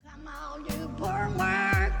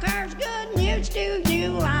secrets to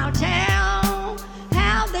you I'll tell,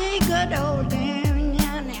 how the good old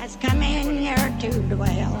Union has come in here to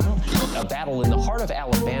dwell. A battle in the heart of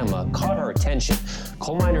Alabama caught our attention.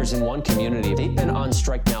 Coal miners in one community, they've been on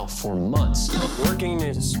strike now for months. Working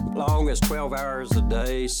as long as 12 hours a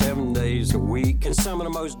day, 7 days a week, in some of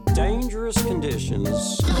the most dangerous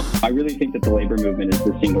conditions. I really think that the labor movement is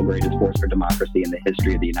the single greatest force for democracy in the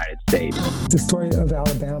history of the United States. The story of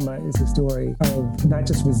Alabama is a story of not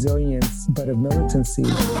just resilience, but of militancy.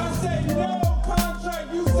 I say no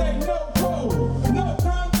contract, you say no code. No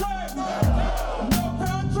contract, no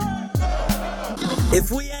contract.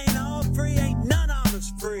 If we ain't all free, ain't none of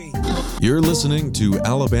us free. You're listening to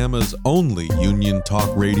Alabama's only union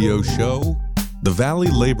talk radio show, The Valley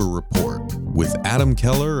Labor Report, with Adam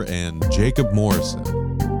Keller and Jacob Morrison.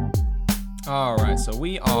 All right, so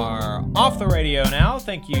we are off the radio now.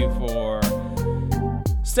 Thank you for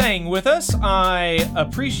staying with us. I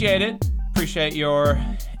appreciate it. Appreciate your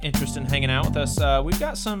interest in hanging out with us. We've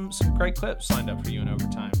got some great clips lined up for you in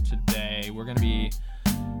overtime today. We're going to be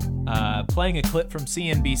playing a clip from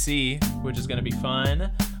CNBC, which is going to be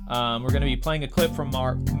fun. We're going to be playing a clip from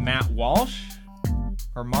Mark Walsh.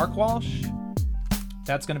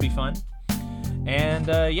 That's going to be fun.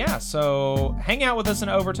 And so hang out with us in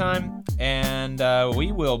overtime, and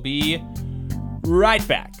we will be right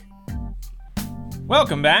back.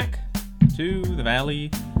 Welcome back to the Valley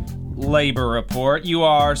Labor Report. You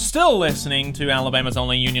are still listening to Alabama's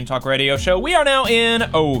only union talk radio show. We are now in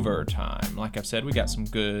overtime. Like I've said, we got some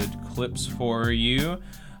good clips for you.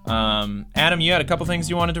 Adam, you had a couple things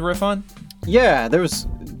you wanted to riff on? Yeah, there was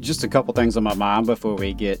just a couple things on my mind before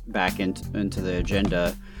we get back into the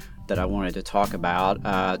agenda that I wanted to talk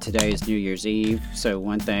about. Today is New Year's Eve, so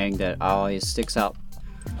one thing that always sticks out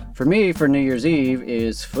for me for New Year's Eve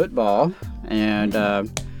is football, and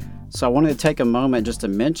so I wanted to take a moment just to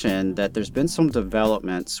mention that there's been some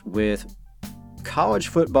developments with college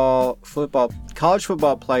football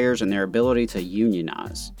players and their ability to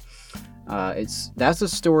unionize. That's a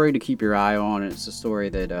story to keep your eye on, and it's a story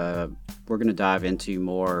that we're going to dive into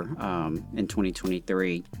more in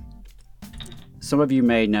 2023. Some of you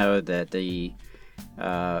may know that the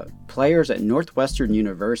players at Northwestern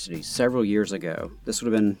University several years ago, this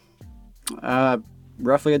would have been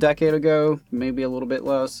roughly a decade ago, maybe a little bit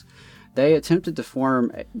less, they attempted to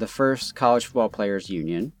form the first college football players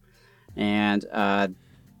union, and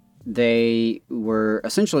they were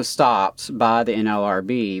essentially stopped by the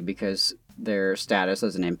NLRB because their status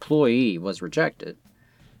as an employee was rejected.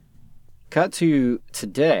 Cut to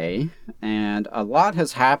today, and a lot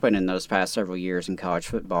has happened in those past several years in college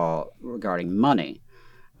football regarding money.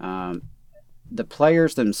 The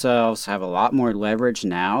players themselves have a lot more leverage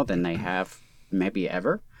now than they have maybe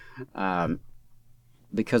ever,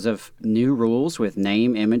 because of new rules with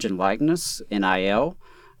name, image, and likeness, NIL.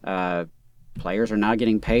 Players are now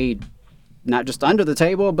getting paid not just under the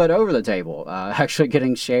table, but over the table, actually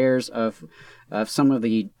getting shares of some of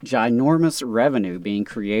the ginormous revenue being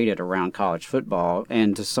created around college football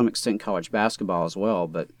and to some extent college basketball as well.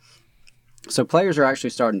 But so players are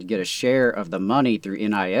actually starting to get a share of the money through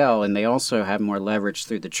NIL, and they also have more leverage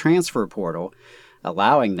through the transfer portal,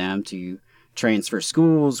 allowing them to transfer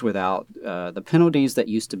schools without the penalties that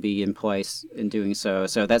used to be in place in doing so.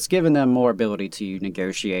 So that's given them more ability to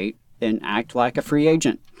negotiate and act like a free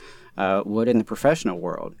agent would in the professional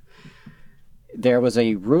world. There was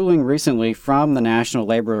a ruling recently from the National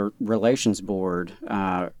Labor Relations Board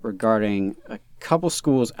regarding a couple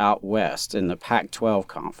schools out west in the Pac-12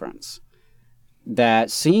 conference that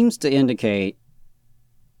seems to indicate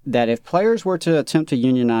that if players were to attempt to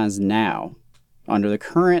unionize now under the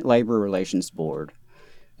current Labor Relations Board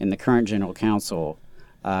and the current General Counsel,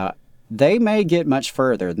 they may get much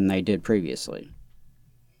further than they did previously.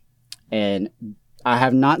 And I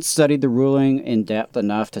have not studied the ruling in depth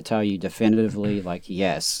enough to tell you definitively, like,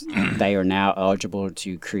 yes, they are now eligible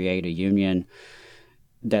to create a union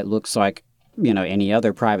that looks like, any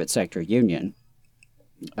other private sector union.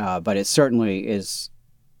 But it certainly is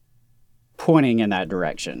pointing in that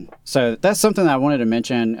direction. So that's something that I wanted to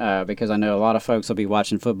mention because I know a lot of folks will be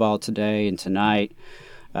watching football today and tonight.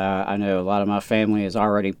 I know a lot of my family is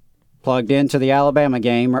already plugged into the Alabama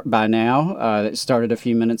game by now. It started a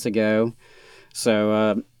few minutes ago.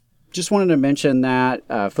 So just wanted to mention that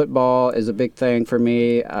football is a big thing for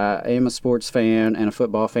me. I am a sports fan and a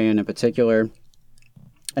football fan in particular.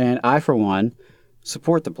 And I, for one,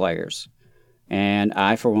 support the players. And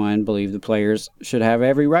I, for one, believe the players should have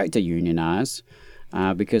every right to unionize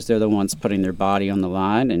because they're the ones putting their body on the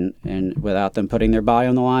line. And without them putting their body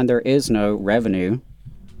on the line, there is no revenue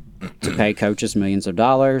to pay coaches millions of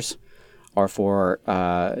dollars or for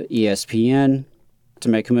ESPN to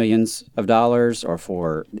make millions of dollars, or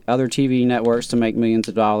for other TV networks to make millions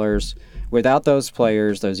of dollars. Without those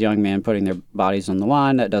players, those young men putting their bodies on the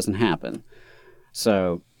line, that doesn't happen.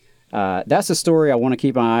 So that's a story I want to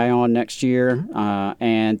keep an eye on next year.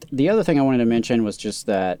 And the other thing I wanted to mention was just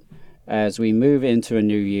that as we move into a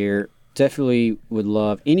new year, definitely would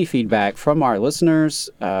love any feedback from our listeners,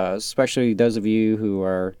 especially those of you who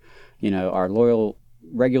are, our loyal,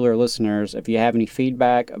 regular listeners. If you have any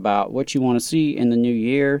feedback about what you want to see in the new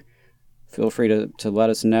year, feel free to let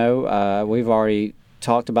us know. We've already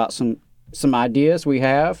talked about some ideas we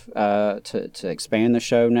have to expand the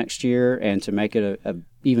show next year and to make it a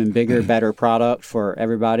even bigger, better product for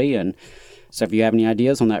everybody. And so if you have any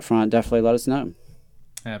ideas on that front, definitely let us know.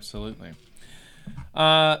 Absolutely.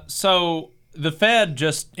 So the Fed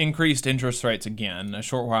just increased interest rates again a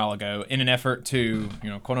short while ago in an effort to,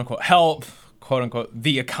 quote unquote, help, quote unquote,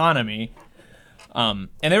 the economy. And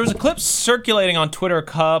there was a clip circulating on Twitter a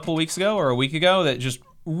couple weeks ago or a week ago that just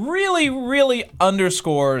really, really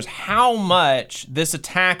underscores how much this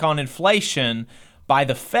attack on inflation by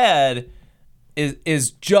the Fed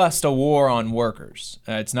is just a war on workers.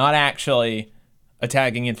 It's not actually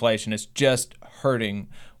attacking inflation. It's just hurting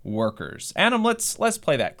workers. Adam, let's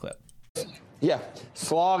play that clip. Yeah,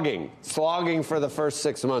 slogging for the first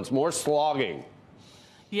 6 months, more slogging.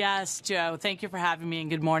 Yes, Joe. Thank you for having me, and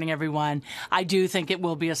good morning, everyone. I do think it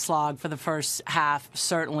will be a slog for the first half,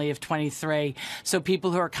 certainly, of 23. So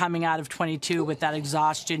people who are coming out of 22 with that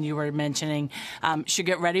exhaustion you were mentioning should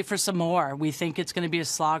get ready for some more. We think it's going to be a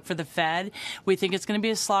slog for the Fed. We think it's going to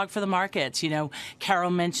be a slog for the markets. Carol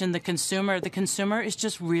mentioned the consumer. The consumer is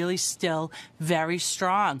just really still very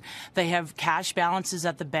strong. They have cash balances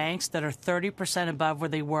at the banks that are 30% above where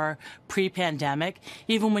they were pre-pandemic.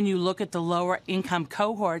 Even when you look at the lower income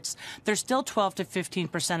cohorts, they're still 12 to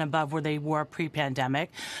 15% above where they were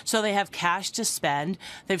pre-pandemic. So they have cash to spend.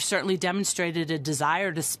 They've certainly demonstrated a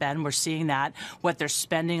desire to spend. We're seeing that. What they're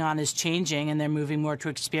spending on is changing, and they're moving more to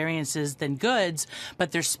experiences than goods,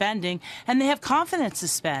 but they're spending, and they have confidence to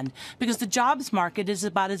spend because the jobs market is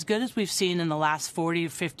about as good as we've seen in the last 40 or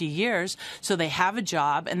 50 years. So they have a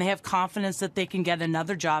job, and they have confidence that they can get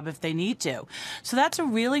another job if they need to. So that's a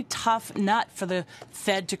really tough nut for the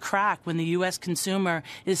Fed to crack when the U.S. consumer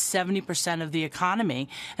is 70% of the economy.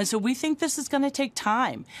 And so we think this is going to take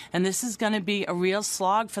time, and this is going to be a real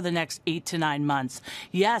slog for the next 8 to 9 months.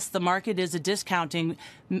 Yes, the market is a discounting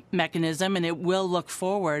mechanism, and it will look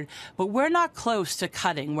forward, but we're not close to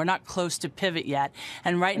cutting. We're not close to pivot yet.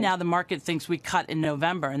 And right now the market thinks we cut in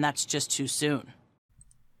November, and that's just too soon.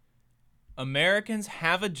 Americans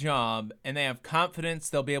have a job, and they have confidence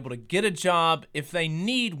they'll be able to get a job if they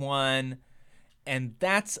need one, and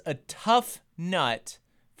that's a tough nut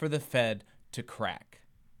for the Fed to crack.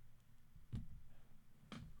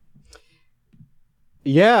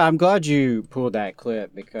 Yeah, I'm glad you pulled that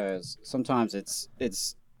clip because sometimes it's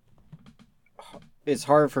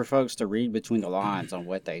hard for folks to read between the lines on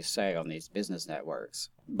what they say on these business networks.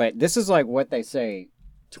 But this is like what they say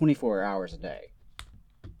 24 hours a day.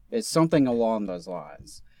 It's something along those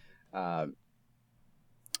lines.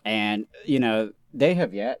 And, they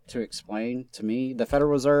have yet to explain to me, the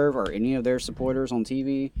Federal Reserve or any of their supporters on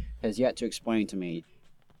TV has yet to explain to me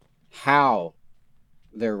how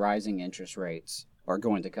their rising interest rates are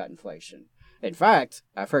going to cut inflation. In fact,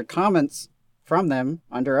 I've heard comments from them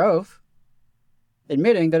under oath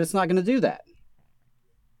admitting that it's not going to do that.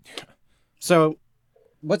 So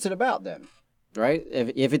what's it about then? Right?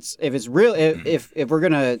 If it's real, if we're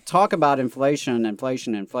going to talk about inflation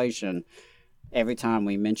every time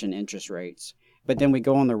we mention interest rates, but then we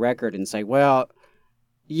go on the record and say, well,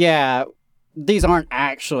 yeah, these aren't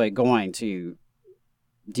actually going to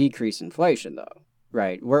decrease inflation, though,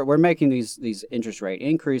 right? We're making these interest rate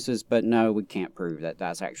increases, but no, we can't prove that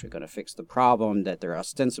that's actually going to fix the problem that they're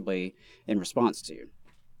ostensibly in response to.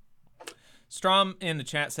 Strom in the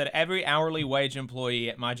chat said, every hourly wage employee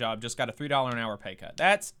at my job just got a $3 an hour pay cut.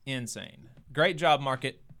 That's insane. Great job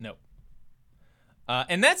market. Nope.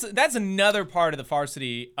 And that's another part of the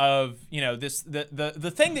farcity of this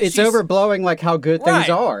the thing that it's overblowing like how good things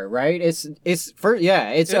are, right? It's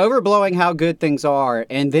overblowing how good things are,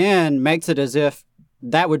 and then makes it as if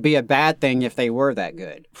that would be a bad thing if they were that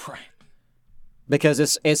good, right? Because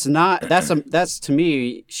it's not. That's to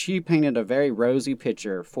me, she painted a very rosy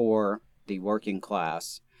picture for the working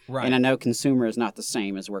class, right? And I know consumer is not the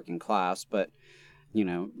same as working class, but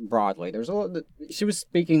broadly, there's a lot. She was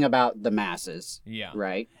speaking about the masses, yeah,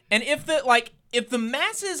 right? And if the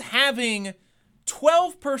masses having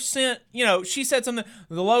 12%, you know, she said something,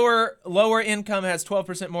 the lower income has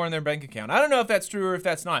 12% more in their bank account. I don't know if that's true or if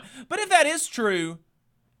that's not. But if that is true,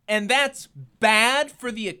 and that's bad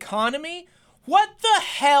for the economy, what the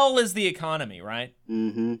hell is the economy, right?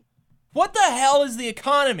 Mm-hmm. What the hell is the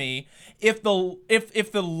economy if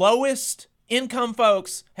the lowest income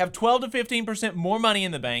folks have 12 to 15% more money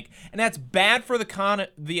in the bank, and that's bad for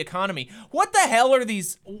the economy? What the hell are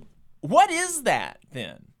these? What is that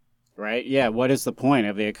then? Right? Yeah. What is the point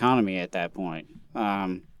of the economy at that point?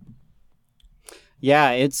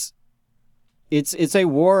 Yeah, it's a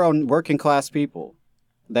war on working class people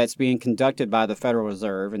that's being conducted by the Federal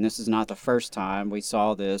Reserve, and this is not the first time. We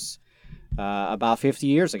saw this about 50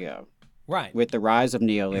 years ago, right? With the rise of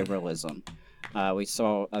neoliberalism. We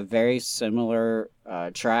saw a very similar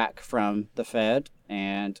track from the Fed,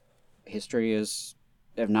 and history is,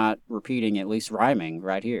 if not repeating, at least rhyming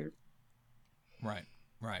right here.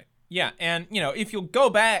 Right. Yeah, and you know, if you'll go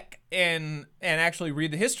back and actually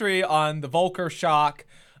read the history on the Volcker shock,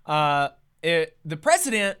 the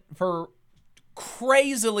precedent for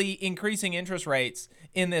crazily increasing interest rates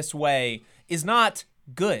in this way is not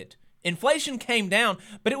good. Inflation came down,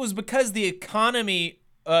 but it was because the economy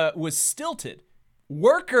was stilted.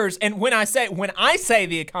 Workers, and when I say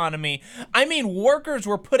the economy, I mean workers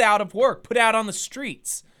were put out of work, put out on the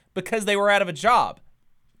streets because they were out of a job.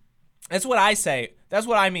 That's what I say. That's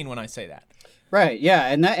what I mean when I say that. Right. Yeah,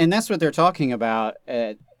 and that's what they're talking about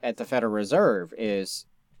at the Federal Reserve is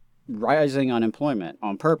rising unemployment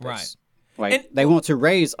on purpose. Right. Like they want to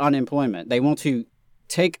raise unemployment. They want to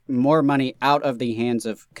take more money out of the hands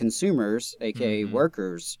of consumers, aka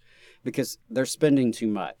workers, because they're spending too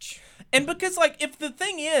much. And because, like, if the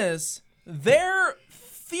thing is, their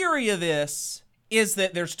theory of this is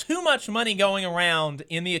that there's too much money going around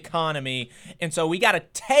in the economy, and so we got to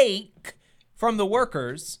take from the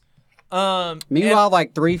workers. Meanwhile,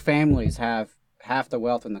 like 3 families have half the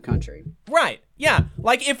wealth in the country. Right. Yeah.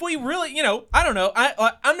 Like if we really, you know, I don't know.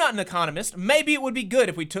 I'm not an economist. Maybe it would be good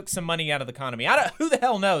if we took some money out of the economy. Who the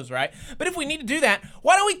hell knows, right? But if we need to do that,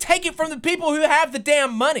 why don't we take it from the people who have the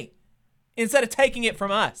damn money instead of taking it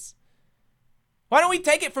from us? Why don't we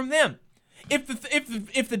take it from them?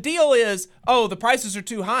 If the deal is, oh, the prices are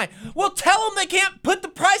too high, well, tell them they can't put the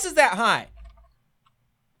prices that high.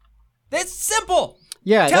 That's simple.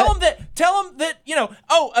 Yeah. Tell them that you know.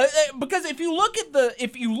 Because if you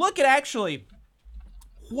look at actually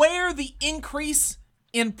where the increase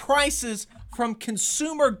in prices from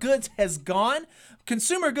consumer goods has gone,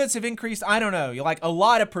 consumer goods have increased. I don't know, like a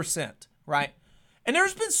lot of percent, right? And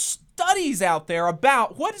there's been studies out there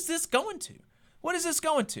about what is this going to? What is this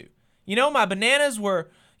going to? You know, my bananas were,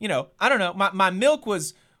 you know, I don't know, my milk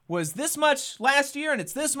was this much last year and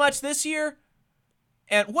it's this much this year.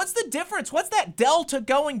 And what's the difference? What's that delta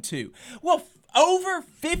going to? Well, over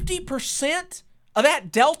 50% of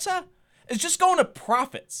that delta is just going to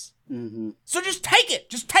profits. Mm-hmm. So just take it.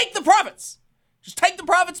 Just take the profits. Just take the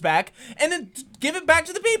profits back and then give it back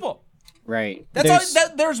to the people. Right.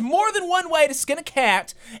 There's more than one way to skin a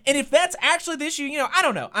cat, and if that's actually the issue, you know, I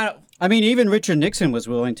don't know. I mean, even Richard Nixon was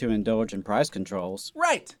willing to indulge in price controls.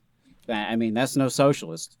 Right. I mean, that's no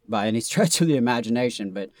socialist by any stretch of the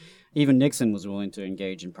imagination, but even Nixon was willing to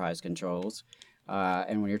engage in price controls.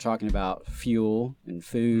 And when you're talking about fuel and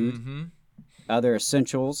food, other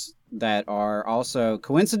essentials that are also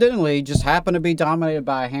coincidentally just happen to be dominated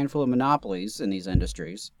by a handful of monopolies in these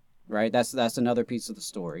industries, right? That's another piece of the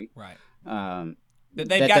story. Right.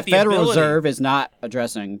 That got the Federal Reserve is not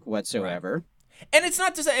addressing whatsoever. Right. And it's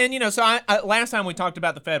not to say, and you know, so I last time we talked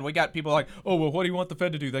about the Fed, we got people like, oh, well, what do you want the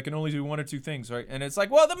Fed to do? They can only do 1 or 2 things, right? And it's like,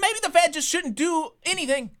 well, maybe the Fed just shouldn't do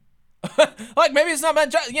anything. Like, maybe it's not my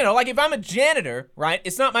job, you know, like if I'm a janitor, right?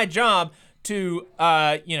 It's not my job to,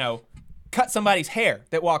 you know, cut somebody's hair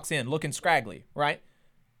that walks in looking scraggly, right?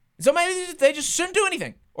 So maybe they just shouldn't do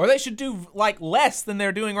anything, or they should do like less than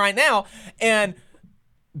they're doing right now, and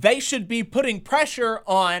they should be putting pressure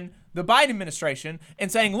on the Biden administration and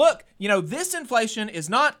saying, look, you know, this inflation is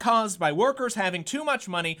not caused by workers having too much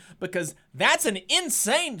money, because that's an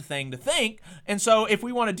insane thing to think. And so if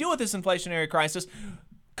we want to deal with this inflationary crisis,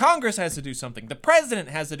 Congress has to do something. The president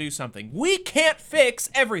has to do something. We can't fix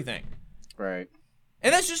everything. Right.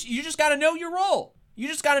 And that's just, you just got to know your role. You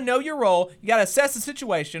just got to know your role. You got to assess the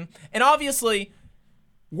situation. And obviously,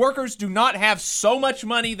 workers do not have so much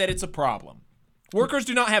money that it's a problem. Workers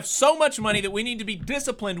do not have so much money that we need to be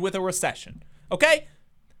disciplined with a recession. Okay?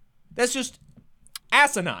 That's just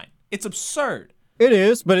asinine. It's absurd. It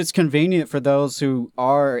is, but it's convenient for those who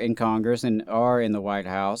are in Congress and are in the White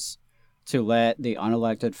House to let the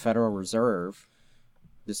unelected Federal Reserve,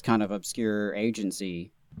 this kind of obscure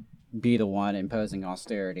agency, be the one imposing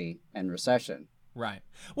austerity and recession. Right.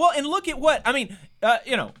 Well, and look at what, I mean,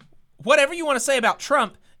 whatever you want to say about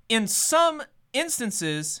Trump, in some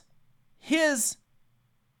instances, his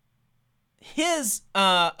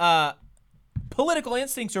political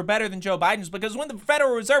instincts are better than Joe Biden's, because when the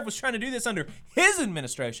Federal Reserve was trying to do this under his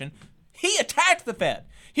administration, he attacked the Fed.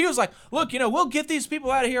 He was like, look, we'll get these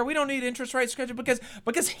people out of here. We don't need interest rates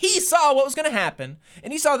because he saw what was going to happen,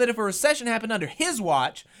 and he saw that if a recession happened under his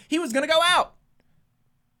watch, he was going to go out.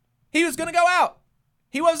 He was going to go out.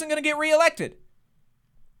 He wasn't going to get reelected.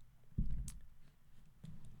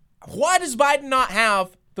 Why does Biden not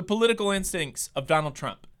have the political instincts of Donald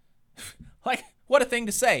Trump? Like, what a thing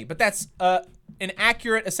to say, but that's an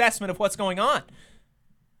accurate assessment of what's going on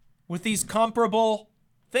with these comparable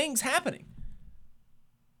things happening.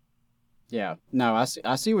 Yeah, no,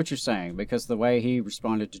 I see what you're saying, because the way he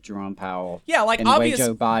responded to Jerome Powell, yeah, like and the way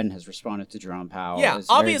Joe Biden has responded to Jerome Powell, yeah, is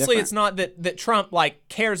obviously very it's not that Trump like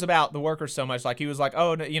cares about the workers so much. Like he was like,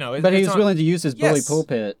 oh, but he was willing to use his bully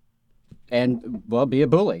pulpit and be a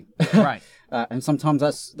bully, right? And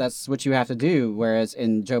sometimes that's what you have to do. Whereas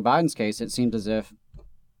in Joe Biden's case, it seems as if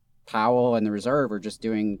Powell and the Reserve are just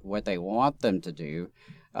doing what they want them to do,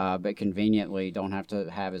 but conveniently don't have to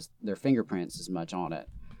have their fingerprints as much on it.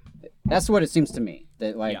 That's what it seems to me.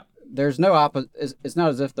 That there's no it's not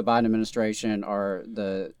as if the Biden administration or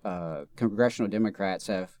the congressional Democrats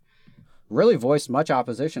have really voiced much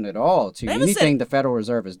opposition at all to anything the Federal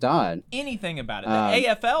Reserve has done. Anything about it. The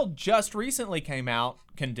AFL just recently came out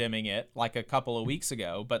condemning it, like a couple of weeks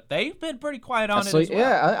ago, but they've been pretty quiet on it as well.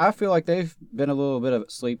 Yeah, I feel like they've been a little bit of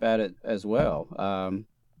asleep at it as well,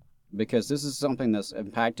 because this is something that's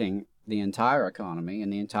impacting the entire economy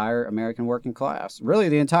and the entire American working class, really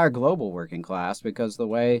the entire global working class, because the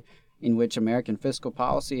way in which American fiscal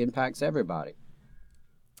policy impacts everybody.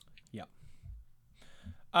 Yeah.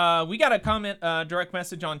 We got a comment, direct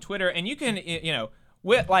message on Twitter, and you can,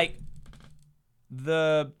 with like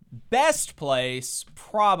the best place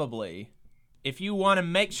probably, if you want to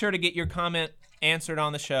make sure to get your comment answered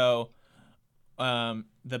on the show,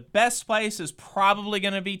 the best place is probably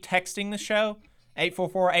going to be texting the show.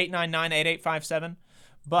 844-899-8857.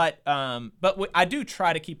 But I do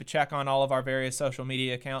try to keep a check on all of our various social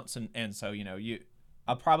media accounts, and so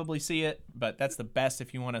I'll probably see it, but that's the best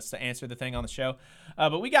if you want us to answer the thing on the show.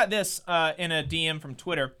 But we got this in a DM from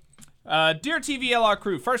Twitter. Dear TVLR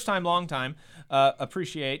crew, first time, long time.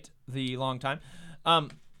 Appreciate the long time.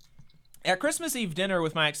 At Christmas Eve dinner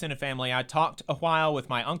with my extended family, I talked a while with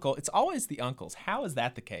my uncle. It's always the uncles. How is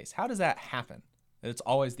that the case? How does that happen? That it's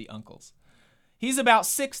always the uncles. He's about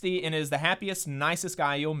 60 and is the happiest, nicest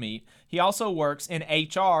guy you'll meet. He also works in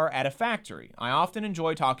HR at a factory. I often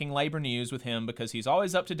enjoy talking labor news with him because he's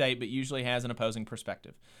always up to date, but usually has an opposing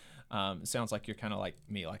perspective. It sounds like you're kind of like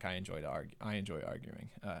me, like I enjoy arguing.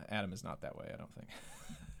 Adam is not that way, I don't think.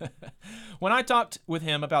 When I talked with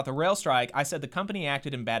him about the rail strike, I said the company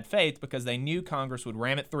acted in bad faith because they knew Congress would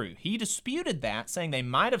ram it through. He disputed that, saying they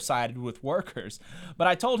might have sided with workers, but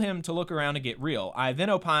I told him to look around and get real. I then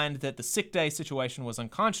opined that the sick day situation was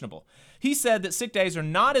unconscionable. He said that sick days are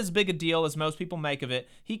not as big a deal as most people make of it.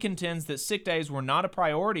 He contends that sick days were not a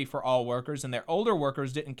priority for all workers, and their older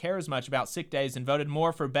workers didn't care as much about sick days and voted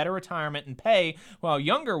more for better retirement and pay, while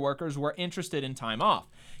younger workers were interested in time off.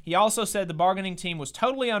 He also said the bargaining team was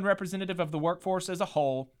totally unrepresentative of the workforce as a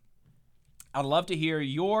whole. I'd love to hear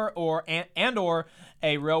your or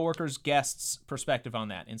a rail workers guest's perspective on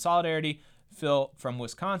that. In solidarity, Phil from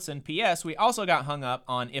Wisconsin. P.S. We also got hung up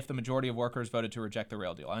on if the majority of workers voted to reject the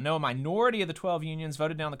rail deal. I know a minority of the 12 unions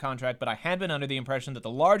voted down the contract, but I had been under the impression that the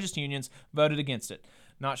largest unions voted against it.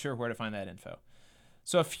 Not sure where to find that info.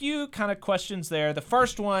 So a few kind of questions there. The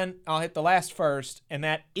first one, I'll hit the last first, and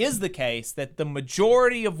that is the case that the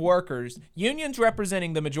majority of workers, unions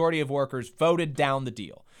representing the majority of workers, voted down the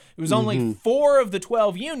deal. It was only 4 of the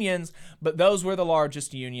 12 unions, but those were the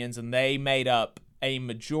largest unions, and they made up a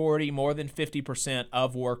majority, more than 50%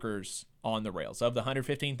 of workers on the rails. Of the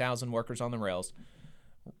 115,000 workers on the rails,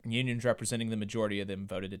 unions representing the majority of them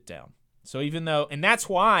voted it down. So even though, and that's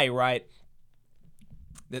why, right,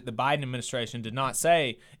 that the Biden administration did not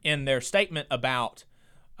say in their statement about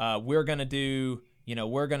we're going to do,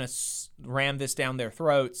 we're going to ram this down their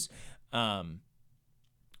throats.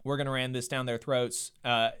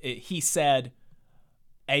 He said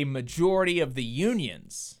a majority of the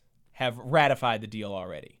unions have ratified the deal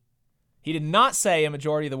already. He did not say a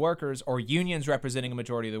majority of the workers or unions representing a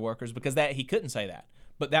majority of the workers, because he couldn't say that.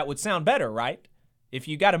 But that would sound better, right? If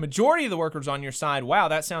you got a majority of the workers on your side, wow,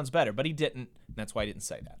 that sounds better. But he didn't. That's why he didn't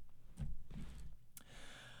say that.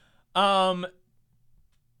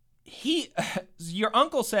 your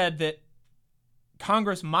uncle said that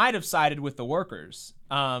Congress might have sided with the workers.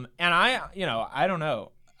 And I don't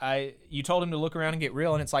know. You told him to look around and get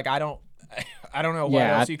real, and it's like I don't know what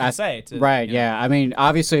else you can say. Right. Yeah. I mean,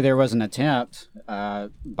 obviously there was an attempt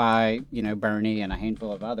by Bernie and a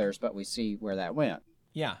handful of others, but we see where that went.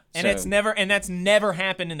 Yeah, and that's never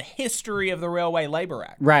happened in the history of the Railway Labor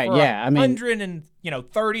Act. Right. For yeah. I mean,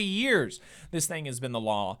 130 years, this thing has been the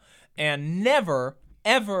law, and never,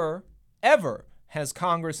 ever, ever has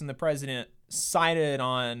Congress and the president sided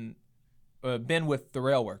on, been with the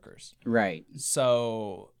rail workers. Right.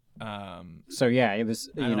 So. So yeah, it was.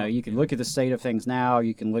 You can look at the state of things now.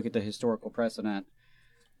 You can look at the historical precedent.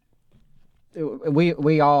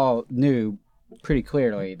 We all knew pretty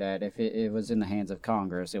clearly that if it was in the hands of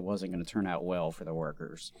Congress, it wasn't going to turn out well for the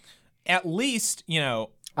workers. At least,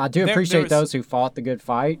 I do appreciate those who fought the good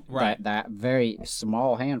fight. Right. That very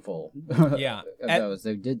small handful. Yeah. of those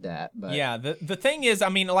who did that. But yeah. The thing is, I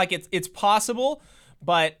mean, like it's possible,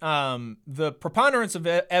 but the preponderance of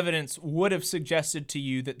evidence would have suggested to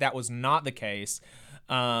you that was not the case.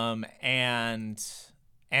 And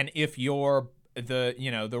if you're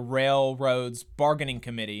the railroads bargaining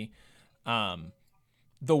committee,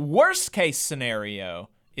 the worst case scenario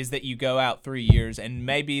is that you go out 3 years and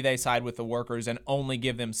maybe they side with the workers and only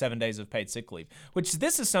give them 7 days of paid sick leave, which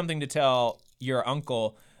this is something to tell your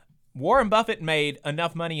uncle. Warren Buffett made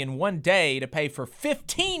enough money in 1 day to pay for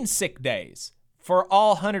 15 sick days for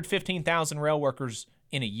all 115,000 rail workers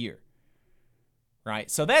in a year. Right?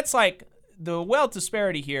 So that's like the wealth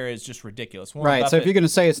disparity here is just ridiculous. Warren right. Buffett, so if you're going to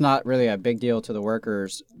say it's not really a big deal to the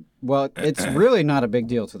workers, well, it's really not a big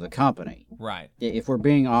deal to the company. Right. If we're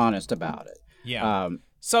being honest about it. Yeah.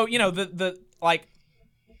 So,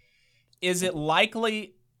 is it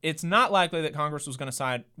likely? It's not likely that Congress was going to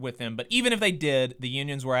side with them, but even if they did, the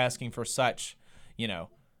unions were asking for such a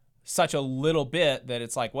little bit that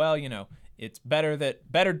it's like, well, it's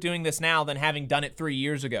better doing this now than having done it 3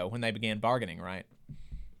 years ago when they began bargaining, right?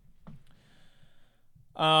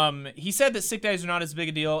 He said that sick days are not as big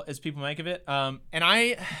a deal as people make of it. And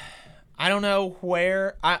I don't know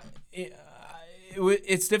where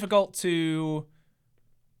it's difficult to,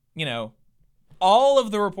 all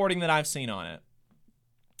of the reporting that I've seen on it,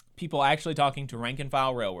 people actually talking to rank and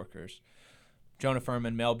file rail workers, Jonah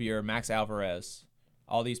Furman, Mel Buer, Max Alvarez,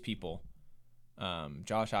 all these people,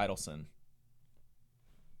 Josh Idelson.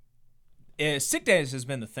 Sick days has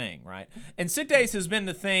been the thing, right? And sick days has been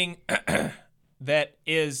the thing that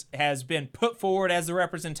has been put forward as the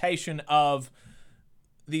representation of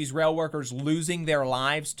these rail workers losing their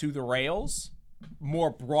lives to the rails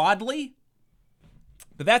more broadly.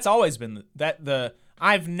 But that's always been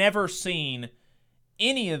I've never seen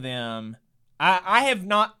any of them. I have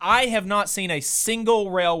not seen a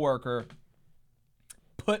single rail worker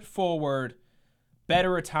put forward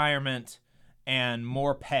better retirement and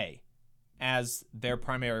more pay as their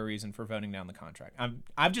primary reason for voting down the contract.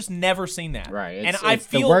 I've just never seen that. Right. And I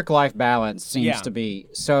feel the work-life balance seems to be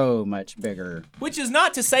so much bigger. Which is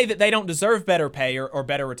not to say that they don't deserve better pay or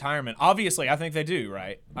better retirement. Obviously, I think they do,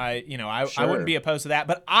 right? I wouldn't be opposed to that.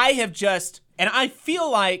 But I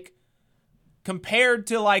feel like compared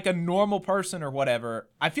to like a normal person or whatever,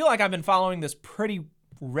 I feel like I've been following this pretty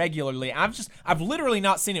regularly. I've literally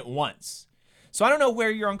not seen it once. So I don't know where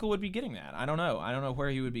your uncle would be getting that. I don't know where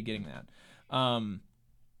he would be getting that.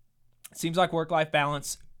 It seems like work-life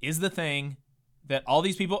balance is the thing that all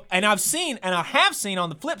these people, and I have seen on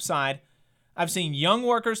the flip side, I've seen young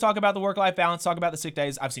workers talk about the work-life balance, talk about the sick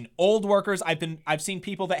days. I've seen old workers. I've seen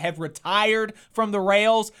people that have retired from the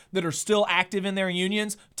rails that are still active in their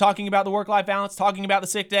unions talking about the work-life balance, talking about the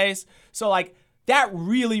sick days. So like that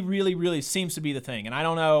really, really, really seems to be the thing. And I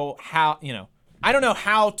don't know how,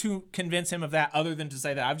 to convince him of that other than to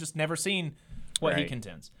say that I've just never seen what he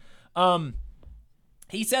contends.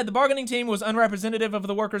 He said the bargaining team was unrepresentative of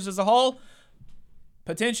the workers as a whole.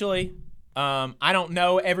 Potentially. I don't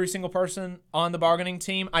know every single person on the bargaining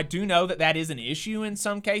team. I do know that is an issue in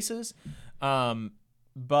some cases.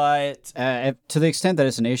 But to the extent that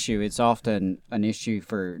it's an issue, it's often an issue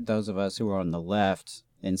for those of us who are on the left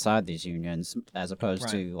inside these unions, as opposed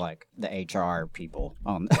to like the HR people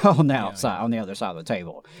on the outside, on the other side of the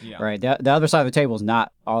table. Yeah. Right. The other side of the table is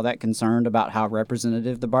not all that concerned about how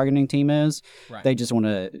representative the bargaining team is. Right. They just want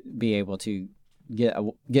to be able to get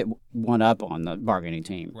one up on the bargaining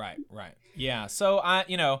team. Right. Yeah. So I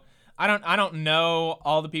don't know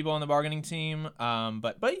all the people on the bargaining team.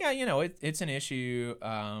 But yeah, it's an issue.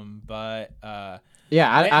 Yeah,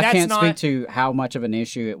 I can't speak to how much of an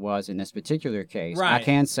issue it was in this particular case. Right. I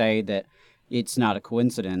can say that it's not a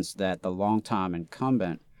coincidence that the longtime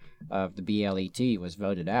incumbent of the BLET was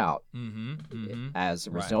voted out as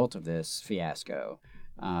a result of this fiasco.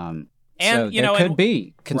 And so there could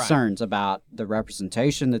be concerns about the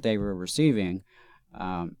representation that they were receiving.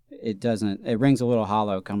 It rings a little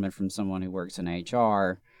hollow coming from someone who works in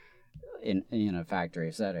HR in a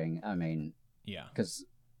factory setting. I mean, yeah, because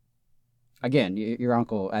again, your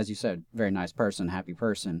uncle, as you said, very nice person, happy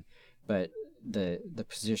person, but the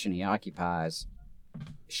position he occupies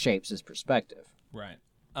shapes his perspective. Right.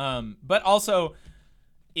 But also,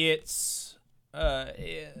 it's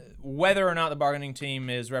whether or not the bargaining team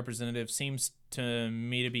is representative seems to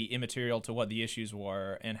me to be immaterial to what the issues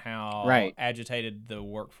were and how agitated the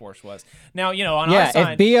workforce was. Now, on our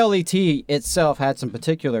side, if BLET itself had some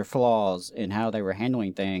particular flaws in how they were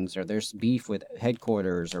handling things, or there's beef with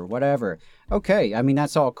headquarters or whatever, okay, I mean,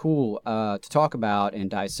 that's all cool to talk about and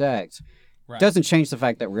dissect. Right. Doesn't change the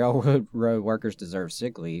fact that railroad workers deserve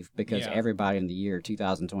sick leave, because everybody in the year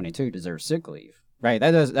 2022 deserves sick leave. Right.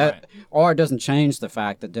 Or it doesn't change the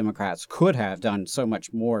fact that Democrats could have done so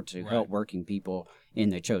much more to help working people,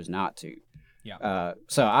 and they chose not to. Yeah.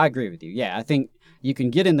 So I agree with you. Yeah, I think you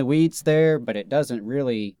can get in the weeds there, but it doesn't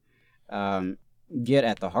really get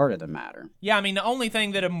at the heart of the matter. Yeah, I mean, the only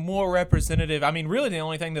thing that a more representative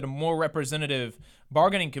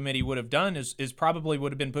bargaining committee would have done is probably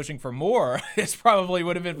would have been pushing for more. It's probably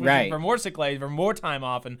would have been pushing for more sick leave, for more time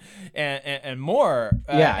off, and more.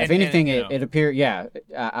 If anything, it appeared. Yeah,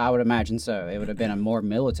 I would imagine so. It would have been a more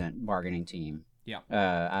militant bargaining team. Yeah.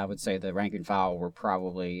 I would say the rank and file were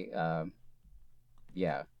probably, out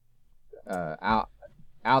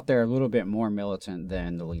there a little bit more militant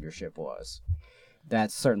than the leadership was.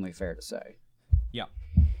 That's certainly fair to say. Yeah.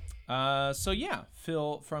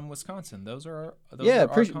 Phil from Wisconsin. Those are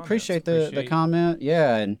appreciate the comment.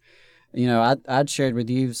 Yeah, and I'd shared with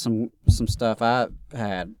you some stuff. I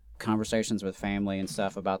had conversations with family and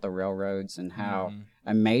stuff about the railroads and how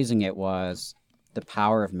amazing it was, the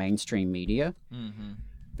power of mainstream media. Mm-hmm.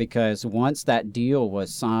 Because once that deal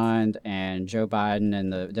was signed and Joe Biden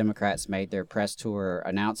and the Democrats made their press tour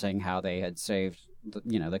announcing how they had saved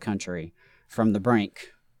the country from the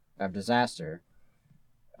brink of disaster.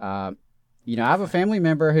 I have a family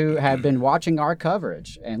member who had been watching our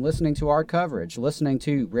coverage and listening to our coverage, listening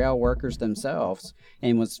to rail workers themselves,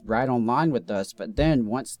 and was right on line with us. But then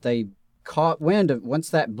once they caught wind of, once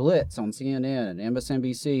that blitz on CNN and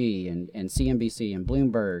MSNBC and CNBC and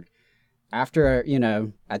Bloomberg, after, a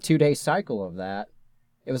 2-day cycle of that,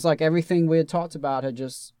 it was like everything we had talked about had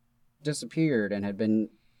just disappeared and had been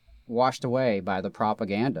washed away by the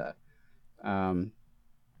propaganda. And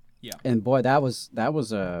boy, that was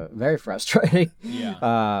very frustrating.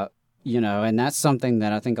 Yeah. And that's something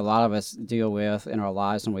that I think a lot of us deal with in our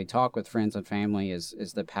lives when we talk with friends and family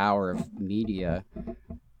is the power of media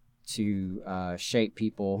to shape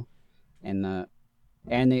people and the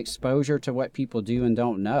exposure to what people do and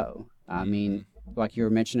don't know. I mean, like you were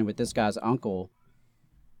mentioning with this guy's uncle,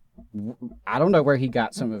 I don't know where he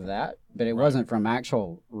got some of that, but it wasn't from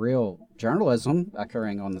actual real journalism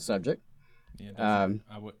occurring on the subject. Yeah,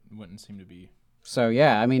 I wouldn't seem to be. So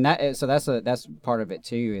yeah, I mean that's part of it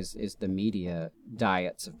too is the media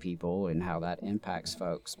diets of people and how that impacts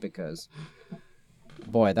folks, because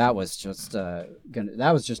boy, that was just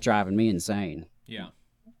driving me insane. Yeah.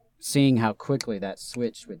 Seeing how quickly that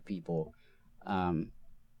switched with people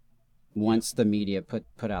once the media put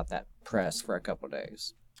out that press for a couple of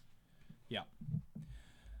days. Yeah.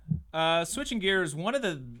 Switching gears, one of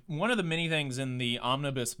the many things in the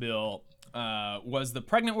omnibus bill was the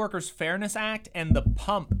Pregnant Workers Fairness Act and the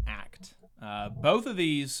Pump Act. Both of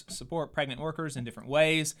these support pregnant workers in different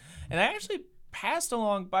ways, and they actually passed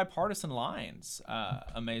along bipartisan lines,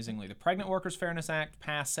 amazingly. The Pregnant Workers Fairness Act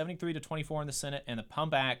passed 73-24 in the Senate, and the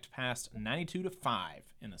Pump Act passed 92-5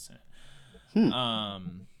 in the Senate.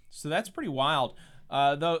 So that's pretty wild.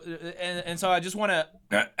 So I just want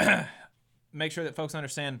to make sure that folks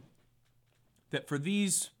understand that for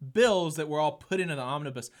these bills that were all put into the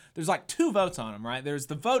omnibus, there's like 2 votes on them, right? There's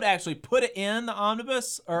the vote to actually put it in the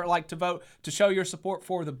omnibus, or like to vote to show your support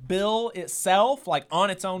for the bill itself, like on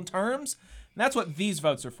its own terms. And that's what these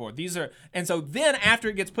votes are for. And so then after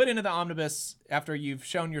it gets put into the omnibus, after you've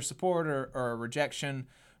shown your support or a rejection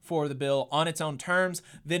for the bill on its own terms,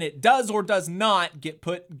 then it does or does not get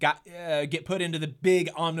put into the big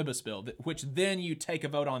omnibus bill, which then you take a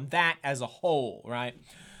vote on that as a whole, right?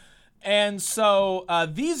 And so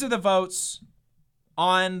these are the votes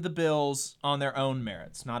on the bills on their own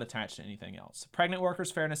merits, not attached to anything else. The Pregnant Workers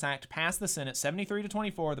Fairness Act passed the Senate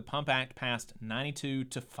 73-24. The Pump Act passed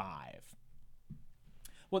 92-5.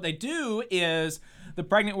 What they do is the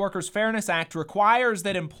Pregnant Workers Fairness Act requires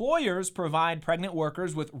that employers provide pregnant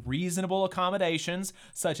workers with reasonable accommodations,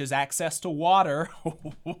 such as access to water,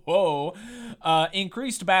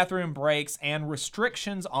 increased bathroom breaks, and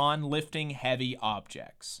restrictions on lifting heavy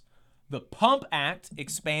objects. The Pump Act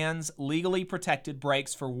expands legally protected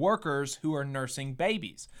breaks for workers who are nursing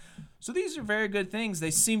babies. So these are very good things.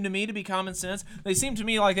 They seem to me to be common sense. They seem to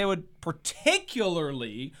me like they would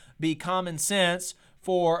particularly be common sense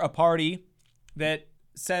for a party that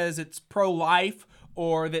says it's pro-life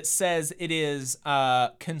or that says it is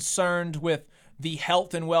concerned with the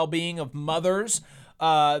health and well-being of mothers,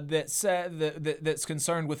 that's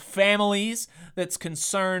concerned with families, that's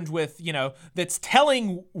concerned with, that's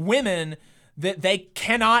telling women that they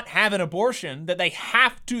cannot have an abortion, that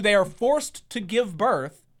they are forced to give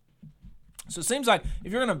birth. So it seems like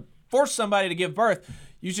if you're going to force somebody to give birth,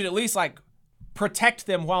 you should at least protect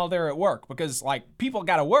them while they're at work, because people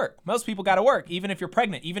got to work. Most people got to work, even if you're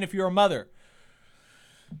pregnant, even if you're a mother.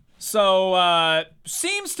 So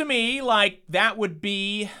seems to me like that would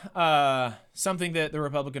be something that the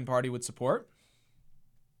Republican Party would support.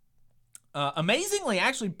 Amazingly,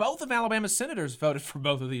 actually, both of Alabama's senators voted for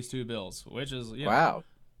both of these two bills, which is wow,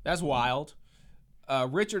 that's wild.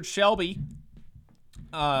 Richard Shelby,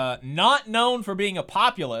 not known for being a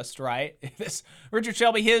populist, right? Richard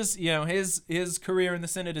Shelby, his career in the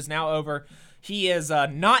Senate is now over. He is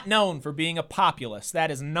not known for being a populist.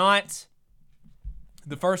 That is not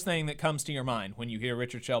the first thing that comes to your mind when you hear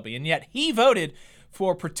Richard Shelby, and yet he voted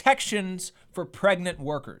for protections for pregnant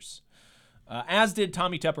workers, as did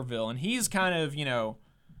Tommy Tupperville, and he's kind of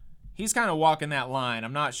walking that line.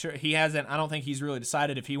 I'm not sure I don't think he's really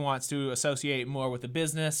decided if he wants to associate more with the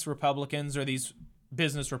business Republicans or these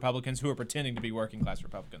business Republicans who are pretending to be working class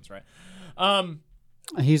Republicans, right?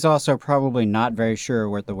 He's also probably not very sure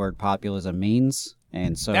what the word populism means,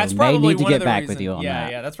 and so that's may need to get back with you on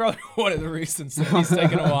that. Yeah, that's probably one of the reasons that he's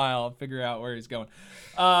taking a while to figure out where he's going.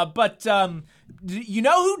 But you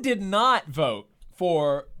know who did not vote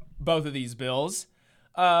for both of these bills?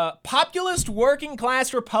 Populist working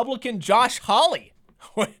class Republican Josh Hawley,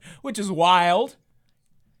 which is wild.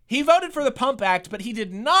 He voted for the Pump Act, but he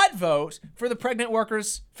did not vote for the Pregnant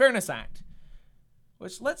Workers Fairness Act.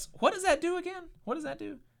 What does that do again? What does that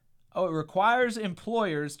do? Oh, it requires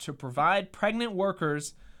employers to provide pregnant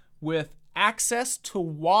workers with access to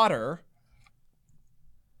water,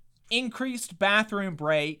 increased bathroom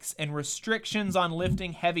breaks, and restrictions on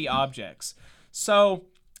lifting heavy objects. So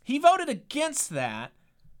he voted against that,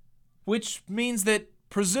 which means that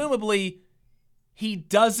presumably he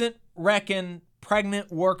doesn't reckon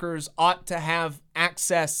pregnant workers ought to have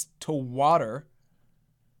access to water,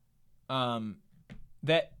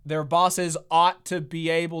 that their bosses ought to be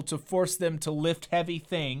able to force them to lift heavy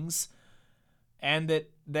things, and that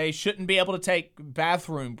they shouldn't be able to take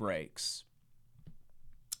bathroom breaks,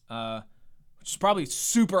 which is probably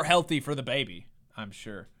super healthy for the baby, I'm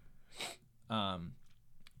sure. What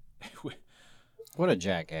a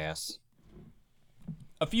jackass.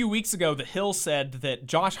 A few weeks ago, The Hill said that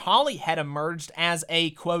Josh Hawley had emerged as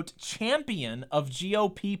a, quote, champion of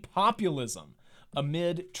GOP populism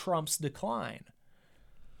amid Trump's decline.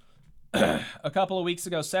 A couple of weeks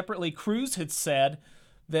ago, separately, Cruz had said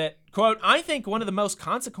that, quote, I think one of the most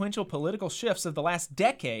consequential political shifts of the last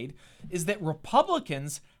decade is that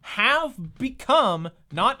Republicans have become,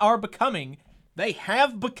 not are becoming, they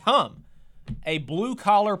have become a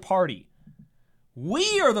blue-collar party.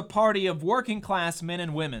 We are the party of working class men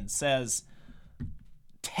and women, says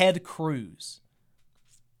Ted Cruz.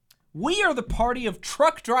 We are the party of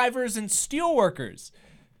truck drivers and steelworkers,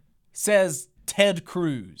 says Ted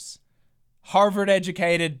Cruz,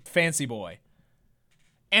 Harvard-educated fancy boy.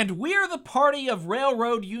 And we're the party of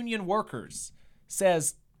railroad union workers,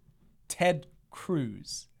 says Ted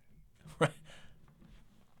Cruz.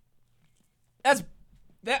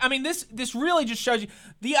 This really just shows you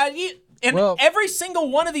the idea. And every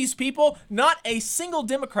single one of these people, not a single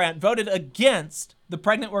Democrat voted against the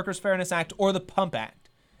Pregnant Workers Fairness Act or the Pump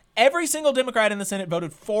Act. Every single Democrat in the Senate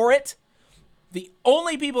voted for it. The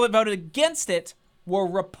only people that voted against it were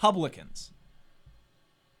Republicans.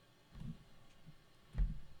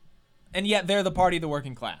 And yet they're the party of the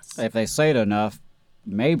working class. If they say it enough,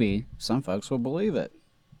 maybe some folks will believe it.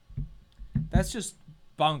 That's just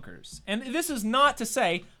bonkers. And this is not to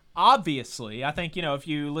say, obviously, I think, if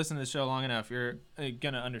you listen to the show long enough, you're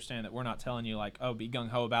going to understand that we're not telling you, be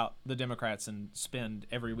gung-ho about the Democrats and spend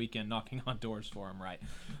every weekend knocking on doors for them, right?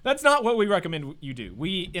 That's not what we recommend you do.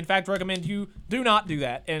 We, in fact, recommend you do not do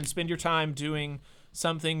that and spend your time doing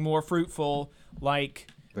something more fruitful, like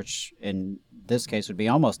which in this case would be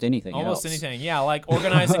almost anything else. Almost anything, yeah, like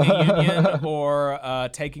organizing a union or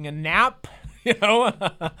taking a nap,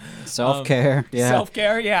 Self-care, yeah.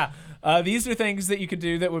 Self-care, yeah. These are things that you could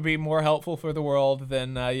do that would be more helpful for the world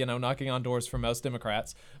than, knocking on doors for most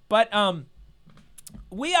Democrats. But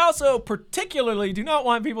we also particularly do not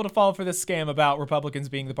want people to fall for this scam about Republicans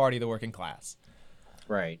being the party of the working class.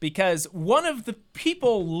 Right. Because one of the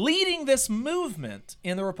people leading this movement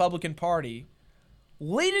in the Republican Party,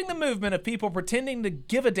 leading the movement of people pretending to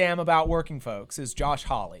give a damn about working folks, is Josh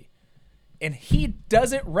Hawley. And he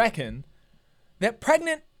doesn't reckon that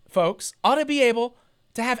pregnant folks ought to be able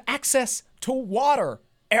to have access to water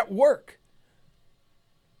at work.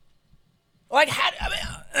 Like,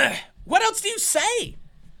 what else do you say?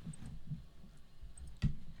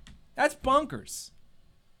 That's bonkers.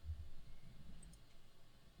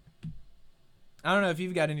 I don't know if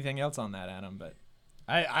you've got anything else on that, Adam, but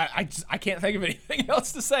I can't think of anything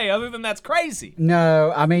else to say other than that's crazy.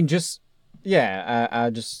 No, I mean, I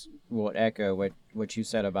just will echo what you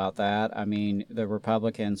said about that. I mean, the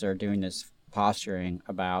Republicans are doing this posturing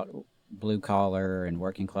about blue collar and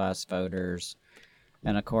working class voters,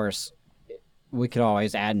 and of course, we could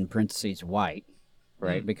always add in parentheses white,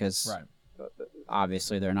 right? Because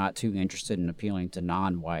obviously they're not too interested in appealing to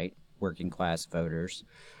non-white working class voters.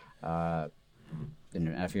 And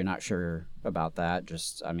if you're not sure about that,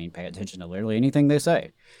 just, pay attention to literally anything they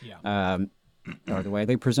say, or the way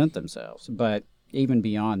they present themselves. But even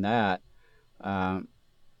beyond that,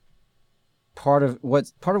 part of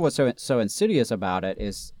what's so insidious about it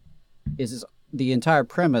is the entire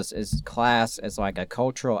premise is class as like a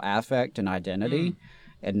cultural affect and identity,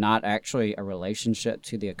 and not actually a relationship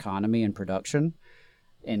to the economy and production.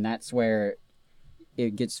 And that's where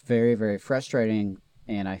it gets very, very frustrating,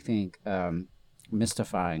 and I think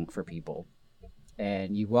mystifying for people.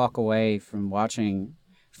 And you walk away from watching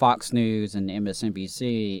Fox News and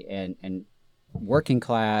MSNBC and working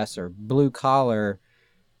class or blue collar,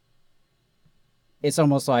 it's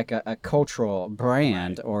almost like a cultural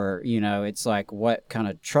brand, or, it's like what kind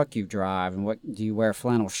of truck you drive and what do you wear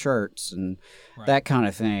flannel shirts and that kind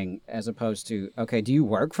of thing, as opposed to, okay, do you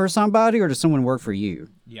work for somebody or does someone work for you?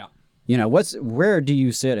 Yeah. Where do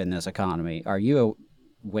you sit in this economy? Are you a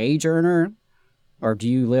wage earner, or do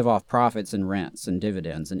you live off profits and rents and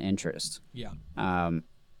dividends and interest? Yeah.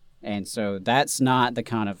 And so that's not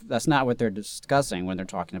what they're discussing when they're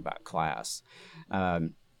talking about class.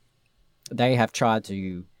 They have tried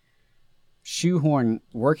to shoehorn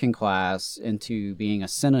working class into being a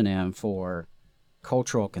synonym for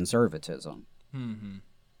cultural conservatism. Mm-hmm.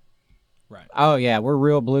 Right. Oh, yeah, we're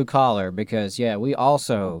real blue collar because, we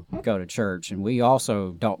also go to church and we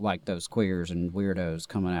also don't like those queers and weirdos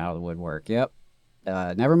coming out of the woodwork. Yep.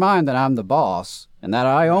 Never mind that I'm the boss and that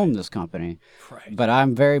I own this company, but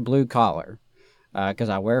I'm very blue collar because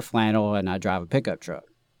I wear flannel and I drive a pickup truck.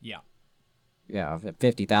 Yeah. Yeah, a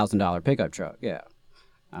 $50,000 pickup truck. Yeah,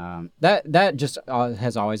 that just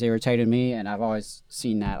has always irritated me, and I've always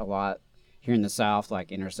seen that a lot here in the South,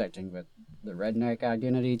 like intersecting with the redneck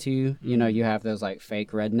identity too. You have those like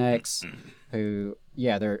fake rednecks who,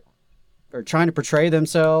 they're trying to portray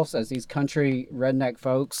themselves as these country redneck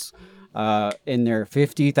folks in their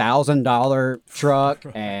 $50,000 truck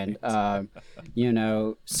and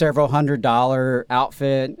several $100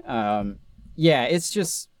 outfit. It's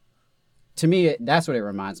just. To me, that's what it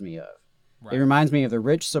reminds me of. Right. It reminds me of the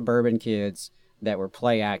rich suburban kids that were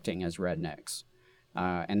play acting as rednecks.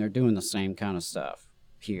 And they're doing the same kind of stuff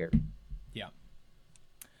here. Yeah.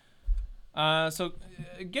 So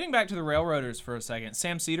getting back to the railroaders for a second,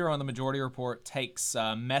 Sam Cedar on the Majority Report takes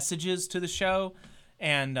messages to the show.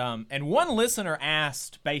 And one listener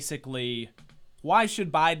asked, basically, why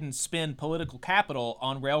should Biden spend political capital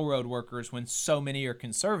on railroad workers when so many are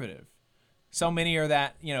conservative? So many are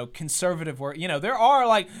that, conservative work. There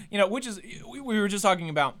are which is, we were just talking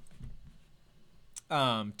about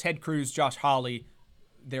Ted Cruz, Josh Hawley.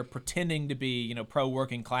 They're pretending to be,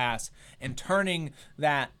 pro-working class and turning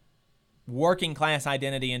that working class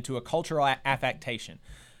identity into a cultural affectation.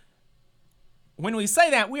 When we say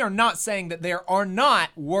that, we are not saying that there are not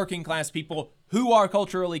working class people who are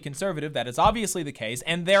culturally conservative. That is obviously the case.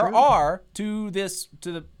 And there are, to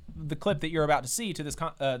the clip that you're about to see, to this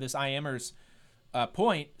IMers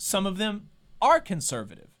point, some of them are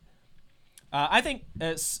conservative. I think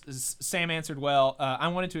Sam answered well. I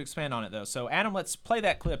wanted to expand on it, though. So, Adam, let's play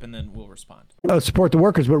that clip, and then we'll respond. Support the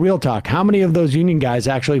workers, but real talk. How many of those union guys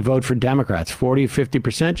actually vote for Democrats? 40,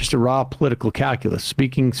 50%? Just a raw political calculus.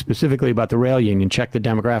 Speaking specifically about the rail union, check the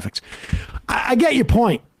demographics. I get your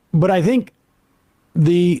point, but I think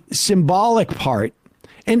the symbolic part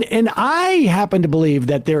And I happen to believe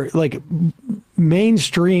that they're like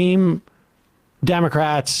mainstream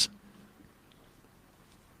Democrats,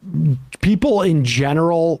 people in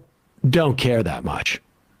general don't care that much.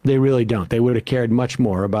 They really don't. They would have cared much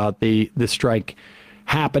more about the strike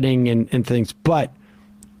happening and things. But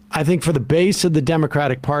I think for the base of the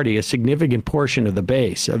Democratic Party, a significant portion of the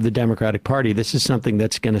base of the Democratic Party, this is something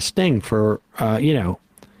that's going to sting for,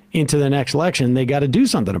 into the next election. They got to do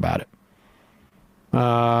something about it.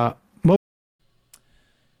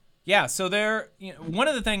 Yeah, so one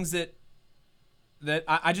of the things that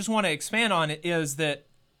I just want to expand on is that,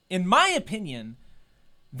 in my opinion,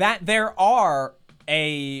 that there are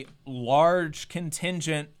a large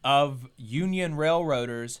contingent of union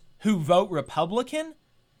railroaders who vote Republican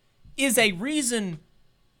is a reason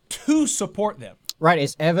to support them. Right,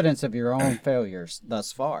 it's evidence of your own failures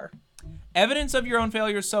thus far. Evidence of your own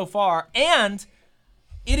failures so far, and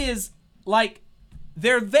it is like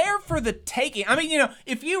they're there for the taking. I mean,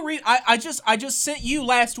 if you read, I just sent you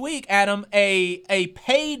last week, Adam, a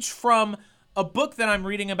page from a book that I'm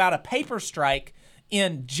reading about a paper strike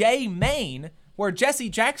in Maine, where Jesse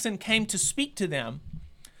Jackson came to speak to them,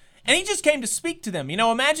 and he just came to speak to them.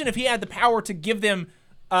 Imagine if he had the power to give them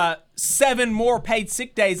 7 more paid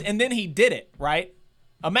sick days, and then he did it, right?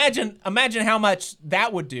 Imagine how much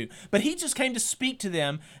that would do. But he just came to speak to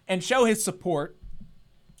them and show his support.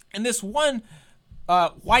 And this one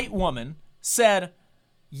white woman said,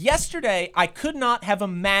 "Yesterday, I could not have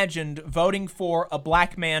imagined voting for a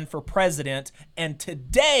black man for president. And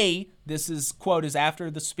today," this is quote is after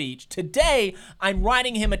the speech, "today I'm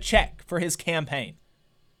writing him a check for his campaign."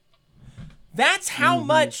 That's how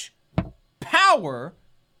much power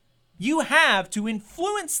you have to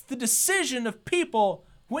influence the decision of people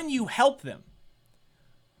when you help them.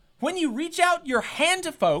 When you reach out your hand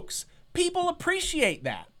to folks, people appreciate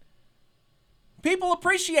that. People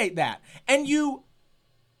appreciate that. And you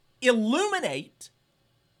illuminate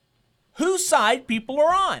whose side people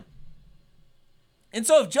are on. And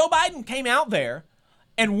so if Joe Biden came out there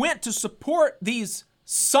and went to support these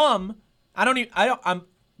I'm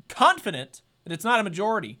confident that it's not a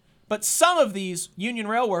majority, but some of these union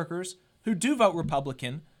rail workers who do vote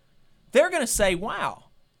Republican, they're going to say, wow,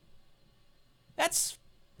 that's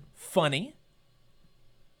funny.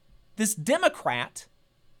 This Democrat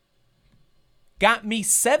got me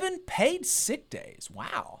 7 paid sick days.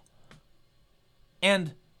 Wow.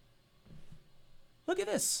 And look at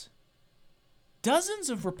this. Dozens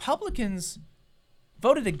of Republicans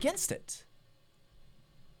voted against it.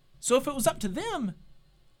 So if it was up to them,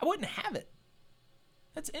 I wouldn't have it.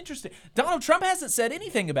 That's interesting. Donald Trump hasn't said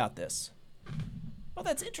anything about this. Well,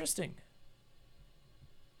 that's interesting.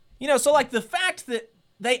 So like the fact that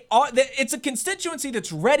it's a constituency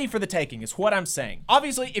that's ready for the taking is what I'm saying.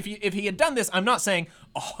 Obviously, if he had done this, I'm not saying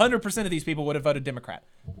 100% of these people would have voted Democrat,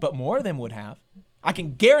 but more of them would have. I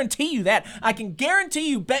can guarantee you that. I can guarantee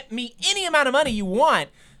you, bet me any amount of money you want.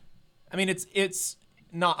 I mean, it's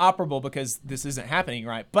not operable because this isn't happening,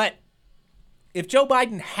 right? But if Joe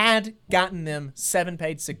Biden had gotten them 7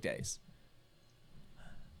 paid sick days,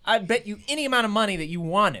 I bet you any amount of money that you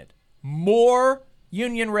wanted, more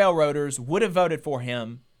union railroaders would have voted for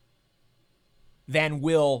him than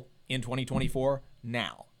will in 2024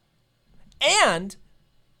 now. And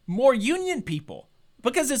more union people,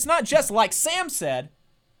 because it's not just like Sam said,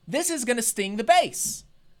 this is going to sting the base.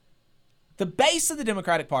 The base of the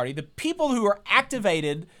Democratic Party, the people who are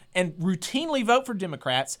activated and routinely vote for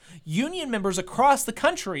Democrats, union members across the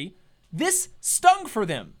country, this stung for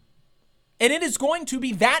them. And it is going to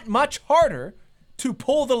be that much harder to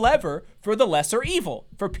pull the lever for the lesser evil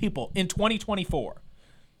for people in 2024.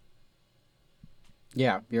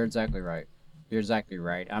 Yeah, you're exactly right. You're exactly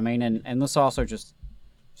right. I mean, and let's also just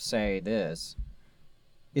say this.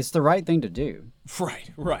 It's the right thing to do.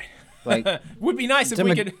 Right. Like, would be nice if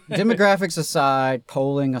we could. Demographics aside,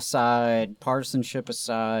 polling aside, partisanship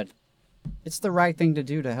aside, it's the right thing to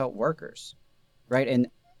do to help workers, right? And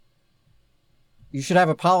you should have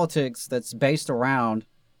a politics that's based around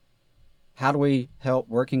how do we help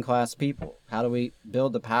working class people? How do we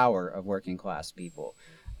build the power of working class people?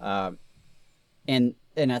 And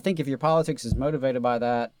I think if your politics is motivated by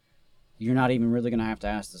that, you're not even really going to have to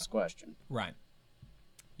ask this question. Right.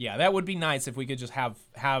 Yeah, that would be nice if we could just have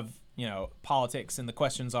politics, and the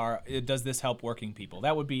questions are, does this help working people?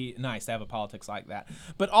 That would be nice to have a politics like that.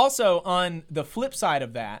 But also on the flip side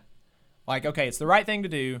of that, like, okay, it's the right thing to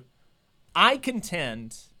do. I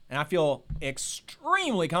contend, and I feel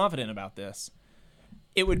extremely confident about this,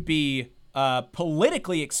 it would be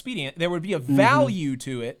politically expedient. There would be a value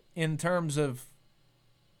to it in terms of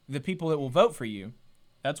the people that will vote for you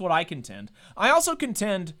That's what I contend. I also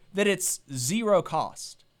contend that it's zero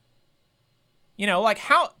cost. You know, like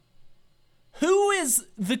who is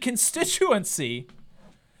the constituency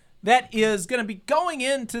that is going to be going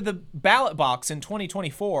into the ballot box in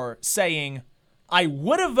 2024 saying, I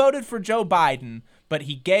would have voted for Joe Biden, but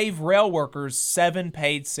he gave rail workers 7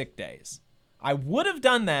 paid sick days. I would have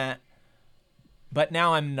done that, but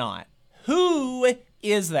now I'm not. Who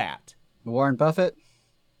is that? Warren Buffett?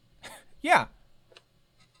 Yeah.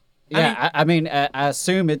 Yeah, I mean, I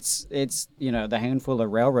assume it's the handful of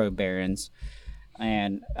railroad barons.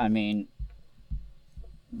 And, I mean,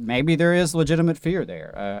 maybe there is legitimate fear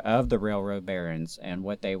there of the railroad barons and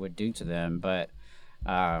what they would do to them. But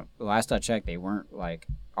last I checked, they weren't, like,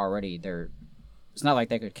 already there. It's not like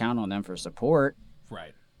they could count on them for support.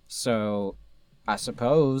 Right. So I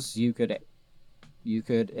suppose you could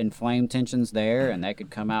inflame tensions there, and that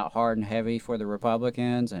could come out hard and heavy for the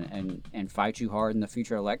Republicans and fight you hard in the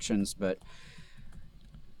future elections. But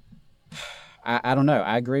I don't know.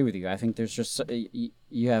 I agree with you. I think there's just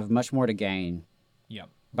you have much more to gain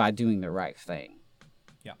by doing the right thing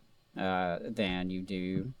than you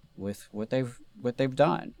do with what they've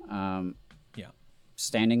done.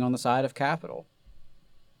 Standing on the side of capital.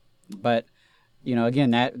 But,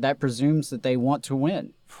 again, that presumes that they want to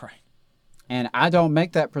win. Right. And I don't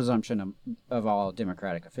make that presumption of all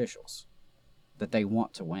Democratic officials, that they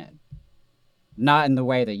want to win. Not in the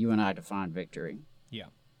way that you and I define victory. Yeah.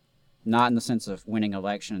 Not in the sense of winning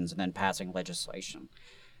elections and then passing legislation.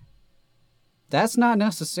 That's not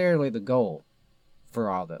necessarily the goal for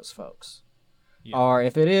all those folks. Yeah. Or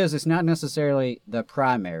if it is, it's not necessarily the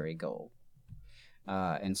primary goal.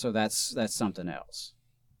 And so that's something else.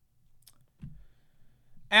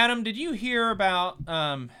 Adam, did you hear about,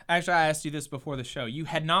 actually I asked you this before the show, you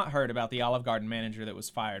had not heard about the Olive Garden manager that was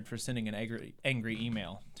fired for sending an angry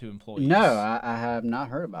email to employees. No, I have not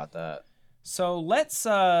heard about that. So let's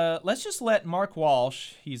just let Mark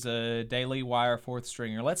Walsh, he's a Daily Wire fourth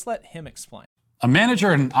stringer, let's let him explain. A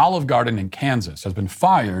manager at an Olive Garden in Kansas has been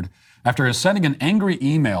fired after sending an angry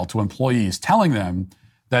email to employees telling them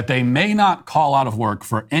that they may not call out of work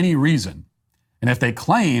for any reason. And if they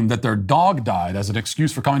claim that their dog died as an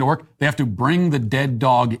excuse for coming to work, they have to bring the dead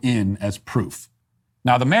dog in as proof.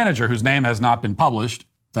 Now, the manager, whose name has not been published,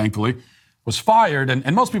 thankfully, was fired,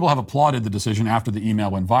 and most people have applauded the decision after the email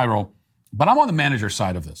went viral. But I'm on the manager's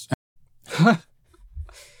side of this.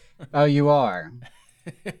 Oh, you are?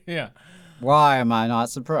 Yeah. Why am I not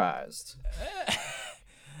surprised?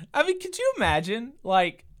 I mean, could you imagine,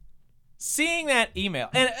 like, seeing that email?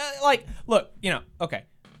 And, look, okay.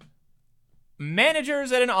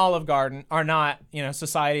 Managers at an Olive Garden are not,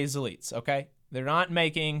 society's elites, okay? They're not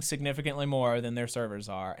making significantly more than their servers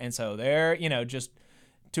are. And so they're, just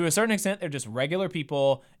to a certain extent, they're just regular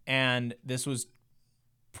people. And this was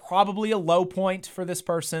probably a low point for this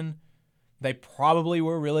person. They probably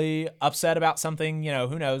were really upset about something,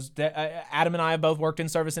 who knows? Adam and I have both worked in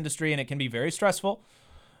service industry, and it can be very stressful.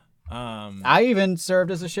 I even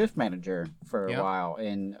served as a shift manager for a while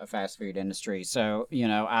in a fast food industry. So,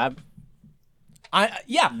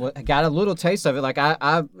 I got a little taste of it. Like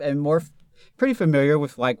I am pretty familiar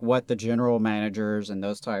with like what the general managers and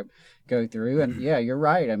those type go through. And yeah, you're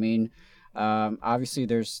right. I mean, obviously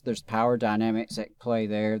there's power dynamics at play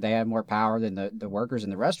there. They have more power than the workers in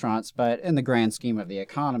the restaurants, but in the grand scheme of the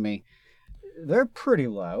economy, they're pretty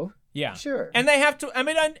low. Yeah, sure. And they have to. I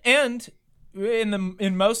mean, and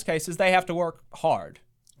in most cases they have to work hard.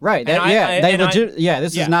 Right.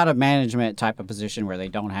 This is not a management type of position where they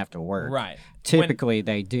don't have to work. Right. Typically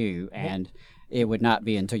they do, and it would not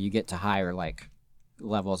be until you get to higher like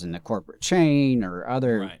levels in the corporate chain or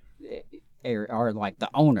other or like the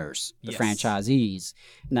owners, the franchisees.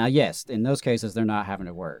 Now, yes, in those cases they're not having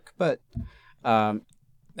to work. But your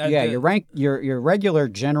regular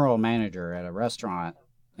general manager at a restaurant,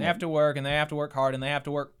 they have to work, and they have to work hard, and they have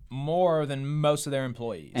to work more than most of their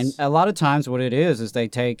employees. And a lot of times what it is they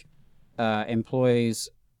take employees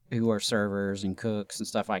who are servers and cooks and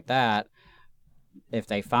stuff like that. If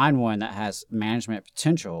they find one that has management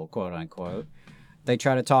potential, quote unquote, they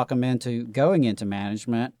try to talk them into going into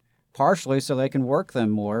management, partially so they can work them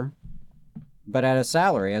more, but at a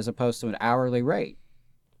salary as opposed to an hourly rate,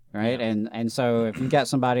 right? Yeah. And so if you got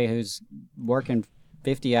somebody who's working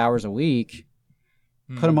 50 hours a week,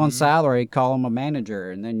 put them on salary, call them a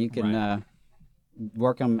manager, and then you can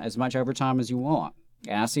work them as much overtime as you want.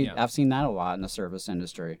 And I've seen that a lot in the service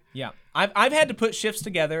industry. Yeah, I've had to put shifts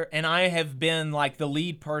together, and I have been like the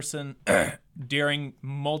lead person during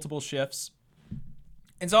multiple shifts,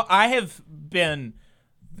 and so I have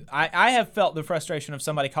felt the frustration of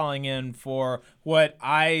somebody calling in for what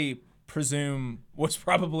I presume was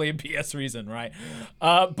probably a BS reason, right?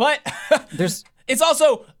 But it's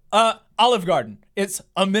also Olive Garden. It's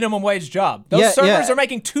a minimum wage job. Those servers are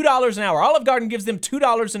making $2 an hour. Olive Garden gives them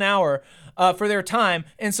 $2 an hour for their time.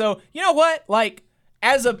 And so, you know what? Like,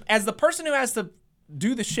 as the person who has to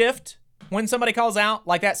do the shift when somebody calls out,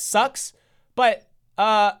 like, that sucks. But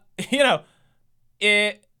Olive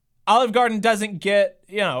Garden doesn't get,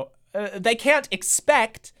 they can't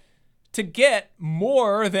expect to get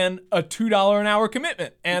more than a $2 an hour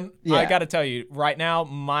commitment. And I got to tell you, right now,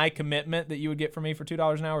 my commitment that you would get from me for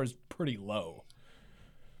 $2 an hour is pretty low.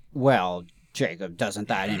 Well, Jacob, doesn't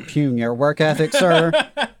that impugn your work ethic, sir?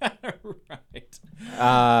 Right.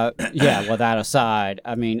 Well, that aside,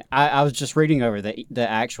 I mean, I was just reading over the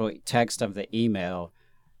actual text of the email,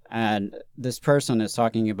 and this person is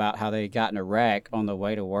talking about how they got in a wreck on the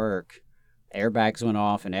way to work. Airbags went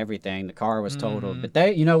off and everything. The car was totaled. But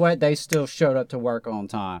they, you know what? They still showed up to work on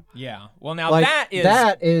time. Yeah. Well, now that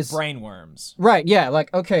is brainworms. Right. Yeah.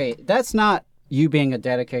 Like, okay, that's not you being a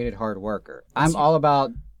dedicated hard worker. I'm all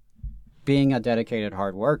about being a dedicated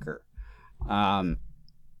hard worker.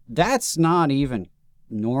 That's not even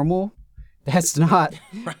normal. That's not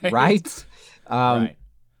right. Right.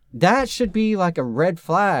 That should be like a red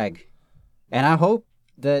flag. And I hope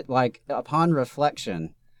that, like, upon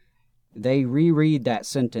reflection, they reread that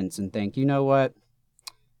sentence and think, you know what?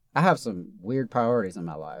 I have some weird priorities in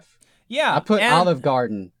my life. Yeah. I put Olive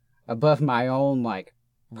Garden above my own, like,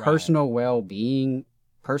 personal well-being,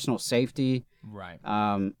 personal safety. Right.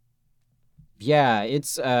 Yeah,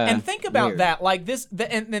 it's and think about weird. that. Like this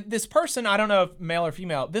person, I don't know if male or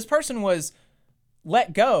female, this person was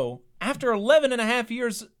let go after 11 and a half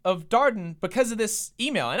years of Darden because of this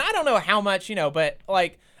email. And I don't know how much, but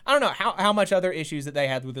like, I don't know how much other issues that they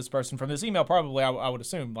had with this person from this email. Probably, I would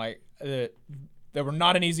assume, like, they were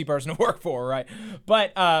not an easy person to work for, right?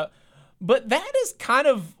 But that is kind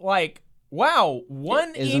of like, wow,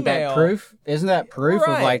 one Isn't email. That proof? Isn't that proof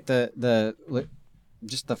Right. of, like, the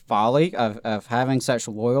just the folly of having such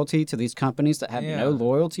loyalty to these companies that have no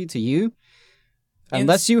loyalty to you?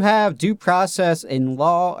 Unless you have due process in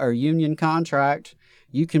law or union contract,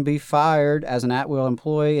 you can be fired as an at-will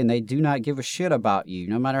employee, and they do not give a shit about you,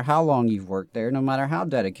 no matter how long you've worked there, no matter how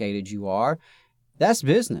dedicated you are. That's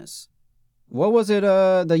business. What was it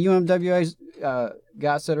the UMWA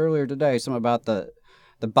guy said earlier today? Something about the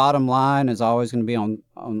bottom line is always going to be on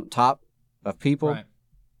top of people, Right.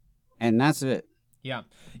 and that's it. Yeah.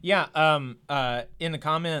 In the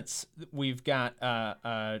comments, we've got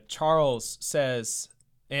Charles says,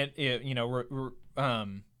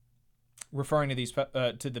 referring to these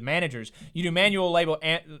to the managers, you do manual labor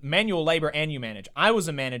and you manage. I was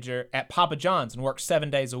a manager at Papa John's and worked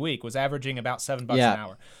 7 days a week, was averaging about $7 an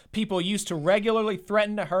hour. People used to regularly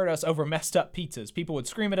threaten to hurt us over messed up pizzas. People would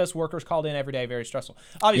scream at us. Workers called in every day. Very stressful.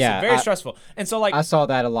 Obviously, very stressful. And so, like, I saw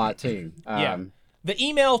that a lot too. The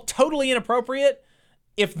email, totally inappropriate.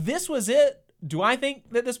 If this was it, do I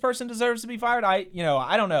think that this person deserves to be fired? I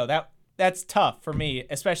don't know. That's tough for me,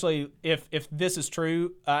 especially if this is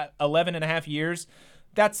true. 11 and a half years,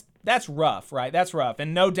 that's rough, right? That's rough.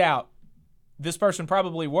 And no doubt this person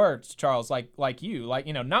probably worked, Charles, like you,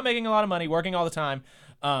 not making a lot of money, working all the time.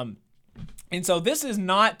 And so this is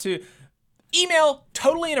not to email,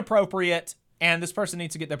 totally inappropriate, and this person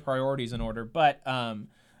needs to get their priorities in order.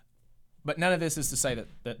 But none of this is to say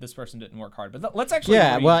that this person didn't work hard. But let's actually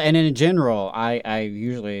read. Well, and in general, I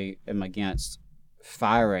usually am against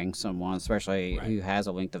firing someone, especially who has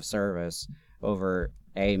a length of service, over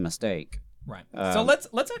a mistake. Right. So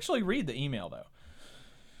let's actually read the email, though.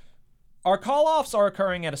 Our call-offs are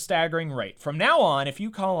occurring at a staggering rate. From now on, if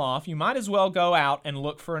you call off, you might as well go out and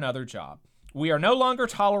look for another job. We are no longer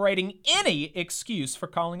tolerating any excuse for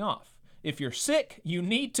calling off. If you're sick, you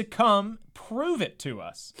need to come prove it to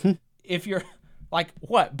us. If you're, like,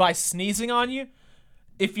 what, by sneezing on you?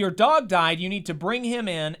 If your dog died, you need to bring him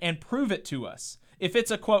in and prove it to us. If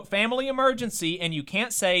it's a, quote, family emergency and you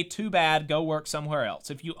can't say, too bad, go work somewhere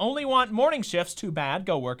else. If you only want morning shifts, too bad,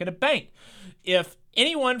 go work at a bank. If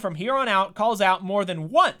anyone from here on out calls out more than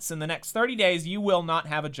once in the next 30 days, you will not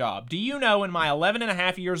have a job. Do you know in my 11 and a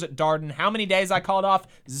half years at Darden how many days I called off?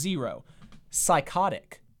 0.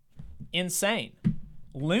 Psychotic. Insane.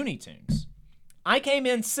 Looney Tunes. I came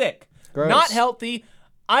in sick. Gross. Not healthy.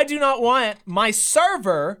 I do not want my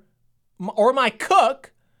server or my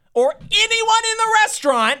cook or anyone in the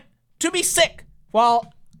restaurant to be sick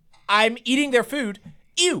while I'm eating their food.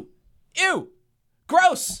 Ew. Ew.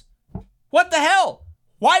 Gross. What the hell?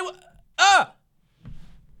 Why?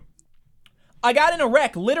 I got in a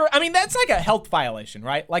wreck. Literally, that's like a health violation,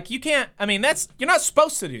 right? Like, you can't, you're not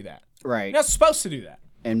supposed to do that. Right. You're not supposed to do that.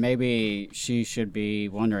 And maybe she should be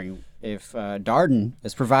wondering if Darden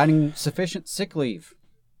is providing sufficient sick leave.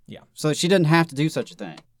 Yeah. So that she didn't have to do such a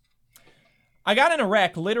thing. I got in a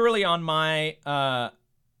wreck literally on my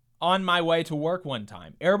way to work one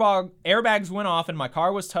time. Airbags went off and my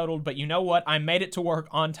car was totaled, but you know what? I made it to work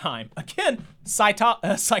on time. Again,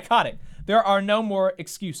 psychotic. There are no more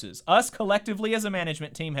excuses. Us collectively as a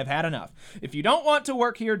management team have had enough. If you don't want to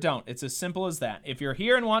work here, don't. It's as simple as that. If you're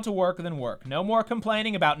here and want to work, then work. No more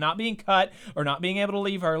complaining about not being cut or not being able to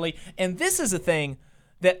leave early. And this is a thing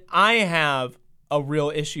that I have a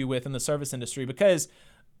real issue with in the service industry, because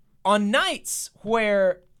on nights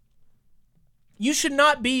where you should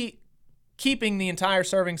not be keeping the entire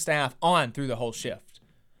serving staff on through the whole shift,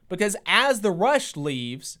 because as the rush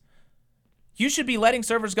leaves, you should be letting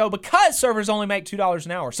servers go, because servers only make $2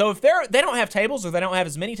 an hour. So if they don't have tables, or they don't have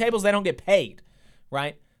as many tables, they don't get paid,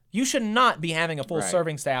 right? You should not be having a full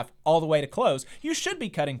serving staff all the way to close. You should be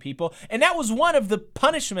cutting people. And that was one of the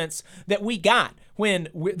punishments that we got when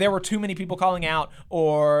there were too many people calling out,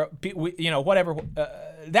 or, whatever.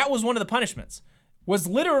 That was one of the punishments, was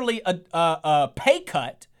literally a pay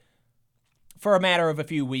cut for a matter of a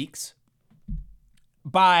few weeks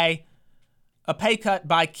by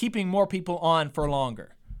keeping more people on for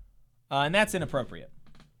longer. And that's inappropriate.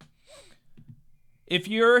 If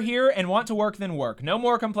you're here and want to work, then work. No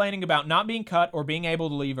more complaining about not being cut or being able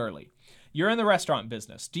to leave early. You're in the restaurant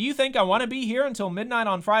business. Do you think I want to be here until midnight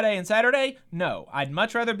on Friday and Saturday? No. I'd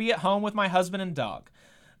much rather be at home with my husband and dog,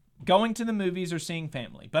 going to the movies or seeing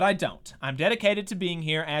family. But I don't. I'm dedicated to being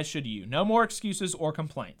here, as should you. No more excuses or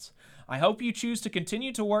complaints. I hope you choose to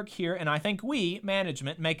continue to work here, and I think we,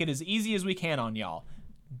 management, make it as easy as we can on y'all.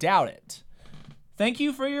 Doubt it. Thank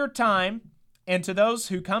you for your time, and to those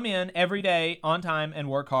who come in every day on time and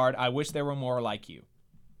work hard, I wish there were more like you.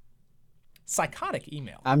 Psychotic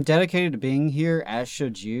email. I'm dedicated to being here, as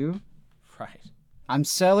should you. Right. I'm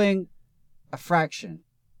selling a fraction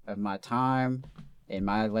of my time and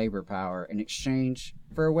my labor power in exchange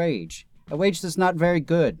for a wage that's not very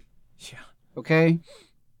good. Yeah. Okay?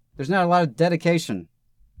 There's not a lot of dedication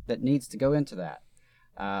that needs to go into that.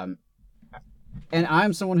 And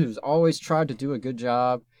I'm someone who's always tried to do a good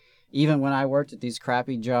job, even when I worked at these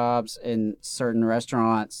crappy jobs in certain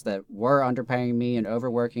restaurants that were underpaying me and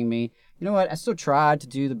overworking me. You know what? I still tried to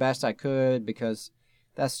do the best I could, because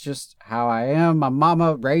that's just how I am. My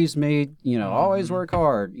mama raised me, always work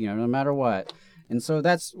hard, no matter what. And so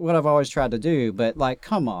that's what I've always tried to do. But,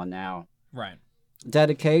 come on now. Right.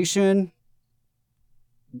 Dedication.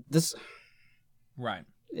 Right.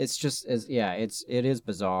 It's just, it is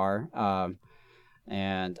bizarre.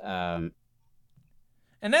 And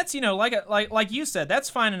that's, like you said, that's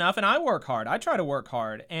fine enough. And I work hard. I try to work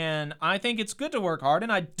hard, and I think it's good to work hard.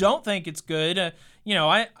 And I don't think it's good.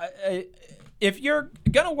 If you're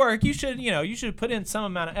gonna work, you should put in some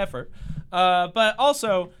amount of effort. But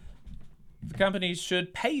also, the companies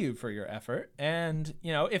should pay you for your effort. And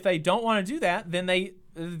if they don't want to do that,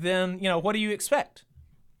 then what do you expect?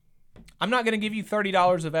 I'm not going to give you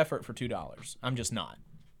 $30 of effort for $2. I'm just not.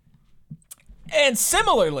 And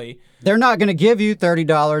similarly, they're not going to give you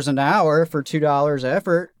 $30 an hour for $2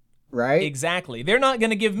 effort, right? Exactly. They're not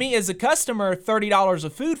going to give me as a customer $30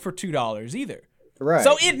 of food for $2 either. Right.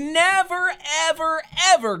 So it never, ever,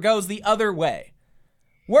 ever goes the other way.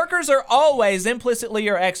 Workers are always implicitly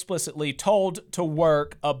or explicitly told to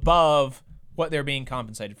work above what they're being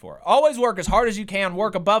compensated for. Always work as hard as you can,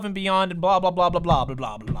 work above and beyond, and blah, blah, blah, blah, blah, blah,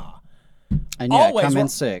 blah, blah. And come in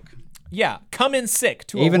sick. Yeah, come in sick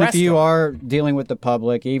to a restaurant. Even if you are dealing with the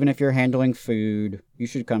public, even if you're handling food, you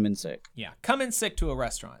should come in sick. Yeah, come in sick to a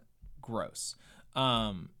restaurant. Gross.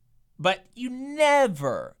 But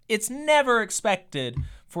it's never expected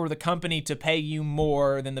for the company to pay you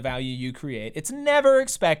more than the value you create. It's never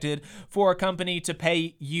expected for a company to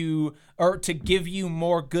pay you or to give you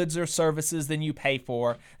more goods or services than you pay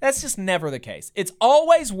for. That's just never the case. It's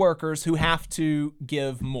always workers who have to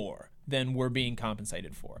give more than we're being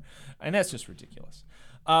compensated for. And that's just ridiculous.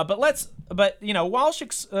 Mark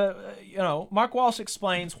Walsh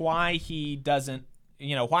explains why he doesn't,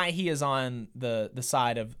 why he is on the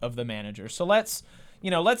side of the manager. So let's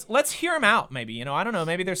hear him out maybe. I don't know,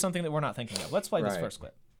 maybe there's something that we're not thinking of. Let's play this first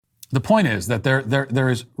clip. The point is that there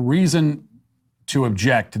is reason to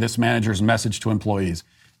object to this manager's message to employees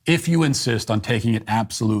if you insist on taking it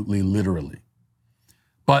absolutely literally.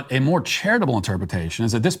 But a more charitable interpretation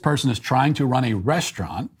is that this person is trying to run a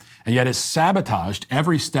restaurant and yet is sabotaged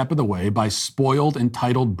every step of the way by spoiled,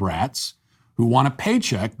 entitled brats who want a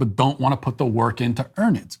paycheck but don't want to put the work in to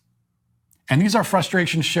earn it. And these are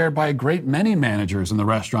frustrations shared by a great many managers in the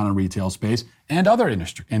restaurant and retail space and other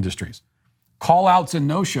industries. Call-outs and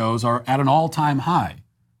no-shows are at an all-time high.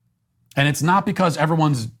 And it's not because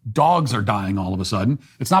everyone's dogs are dying all of a sudden.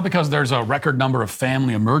 It's not because there's a record number of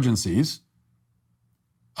family emergencies.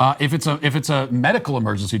 If it's a medical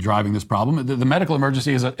emergency driving this problem, the medical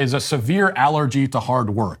emergency is a severe allergy to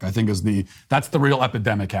hard work, I think that's the real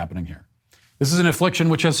epidemic happening here. This is an affliction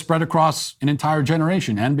which has spread across an entire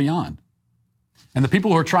generation and beyond. And the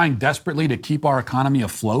people who are trying desperately to keep our economy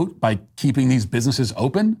afloat by keeping these businesses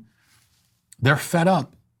open, they're fed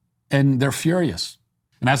up and they're furious.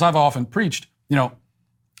 And as I've often preached,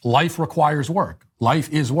 life requires work.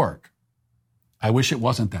 Life is work. I wish it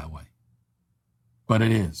wasn't that way, but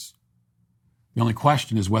it is. The only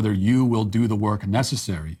question is whether you will do the work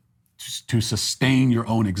necessary to sustain your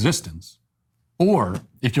own existence, or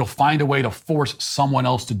if you'll find a way to force someone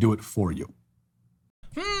else to do it for you.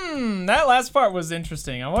 That last part was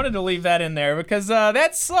interesting. I wanted to leave that in there because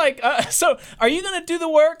that's like, so are you going to do the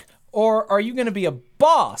work or are you going to be a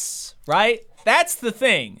boss, right? That's the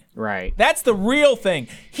thing. Right. That's the real thing.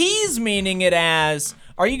 He's meaning it as,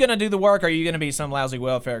 are you going to do the work or are you going to be some lousy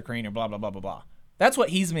welfare queen or blah, blah, blah, blah, blah. That's what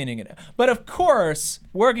he's meaning it as. But of course,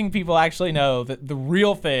 working people actually know that the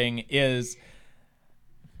real thing is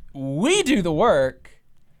we do the work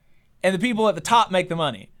and the people at the top make the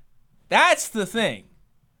money. That's the thing.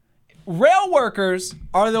 Rail workers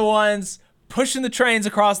are the ones pushing the trains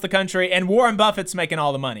across the country and Warren Buffett's making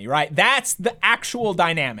all the money, right? That's the actual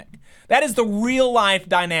dynamic. That is the real life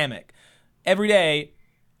dynamic every day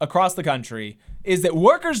across the country, is that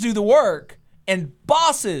workers do the work and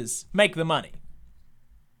bosses make the money.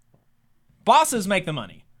 Bosses make the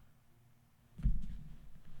money.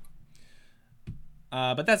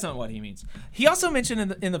 But that's not what he means. He also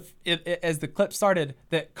mentioned as the clip started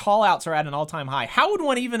that call-outs are at an all-time high. How would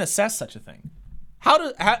one even assess such a thing? How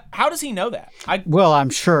does he know that? Well, I'm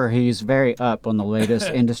sure he's very up on the latest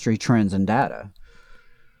industry trends and data.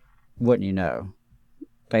 Wouldn't you know?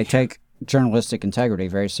 They take journalistic integrity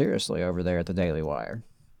very seriously over there at the Daily Wire.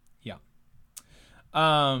 Yeah.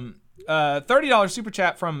 $30 super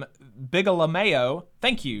chat from Bigalameo.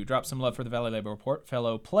 Thank you. Drop some love for the Valley Labor Report,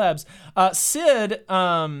 fellow plebs. Sid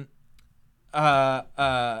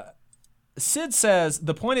says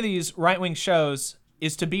the point of these right-wing shows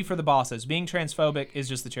is to be for the bosses. Being transphobic is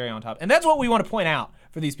just the cherry on top. And that's what we want to point out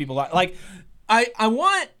for these people. Like, I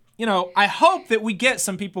want, I hope that we get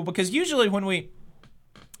some people, because usually when we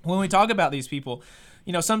talk about these people,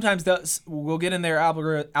 sometimes we'll get in their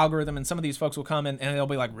algorithm and some of these folks will come in and they'll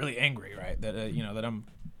be like really angry, right? That, that I'm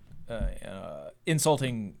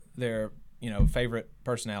insulting their, favorite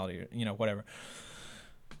personality, whatever.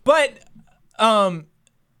 But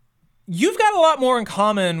you've got a lot more in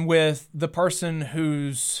common with the person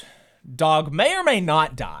whose dog may or may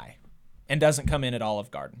not die and doesn't come in at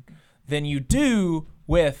Olive Garden than you do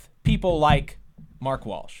with people like Mark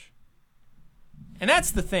Walsh. And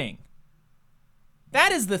that's the thing.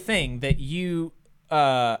 That is the thing that you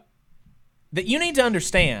need to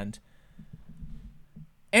understand.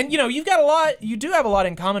 And you do have a lot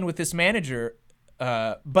in common with this manager,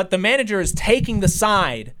 but the manager is taking the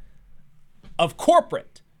side of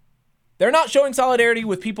corporate. They're not showing solidarity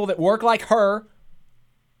with people that work like her.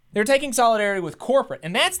 They're taking solidarity with corporate,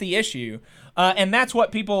 and that's the issue. And that's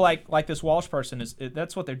what people like this Walsh person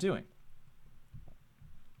that's what they're doing.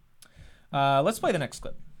 Let's play the next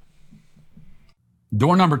clip.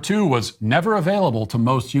 Door number 2 was never available to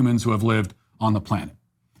most humans who have lived on the planet,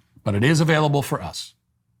 but it is available for us.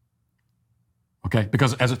 Okay?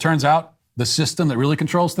 Because as it turns out, the system that really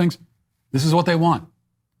controls things, this is what they want.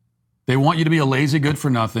 They want you to be a lazy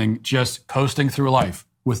good-for-nothing, just coasting through life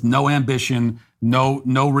with no ambition, no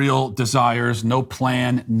real desires, no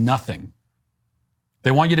plan, nothing.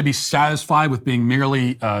 They want you to be satisfied with being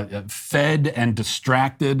merely fed and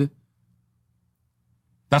distracted.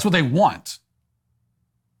 That's what they want.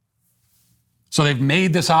 So they've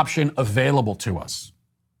made this option available to us.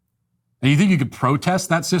 And you think you could protest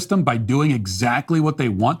that system by doing exactly what they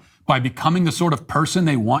want, by becoming the sort of person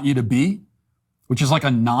they want you to be, which is like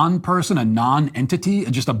a non-person, a non-entity,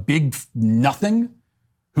 and just a big nothing?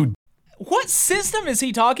 What system is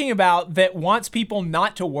he talking about that wants people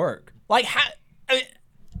not to work? Like,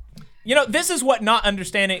 this is what not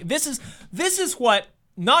understanding. This is what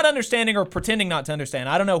not understanding or pretending not to understand.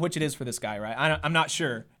 I don't know which it is for this guy, right? I'm not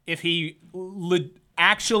sure if he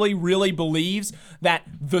actually really believes that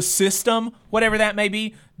the system, whatever that may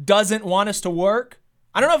be, doesn't want us to work.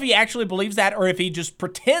 I don't know if he actually believes that or if he just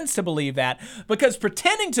pretends to believe that, because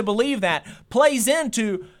pretending to believe that plays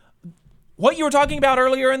into what you were talking about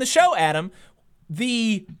earlier in the show, Adam,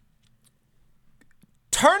 the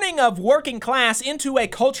turning of working class into a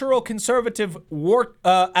cultural conservative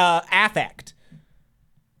affect.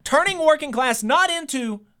 Turning working class not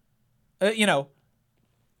into,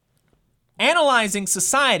 analyzing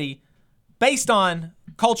society based on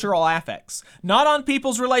cultural affects, not on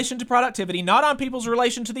people's relation to productivity, not on people's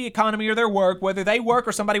relation to the economy or their work, whether they work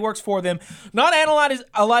or somebody works for them, not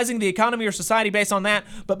analyzing the economy or society based on that,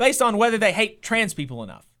 but based on whether they hate trans people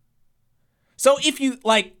enough. So if you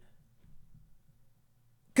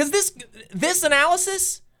because this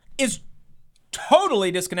analysis is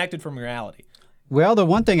totally disconnected from reality. Well, the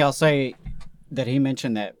one thing I'll say that he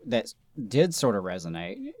mentioned that did sort of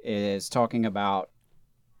resonate is talking about,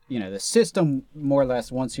 the system more or less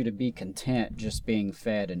wants you to be content just being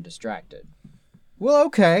fed and distracted. Well,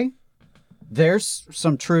 okay. There's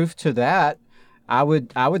some truth to that. I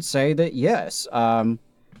would say that yes,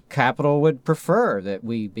 capital would prefer that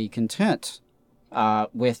we be content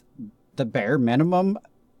with the bare minimum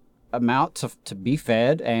amount to be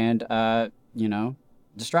fed and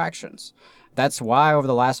distractions. That's why over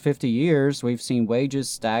the last 50 years we've seen wages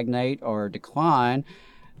stagnate or decline,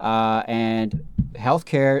 and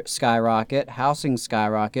healthcare skyrocket, housing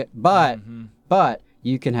skyrocket. But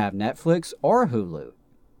you can have Netflix or Hulu,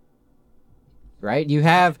 right? You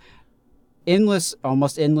have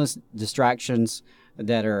almost endless distractions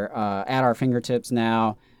that are at our fingertips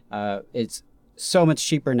now. It's so much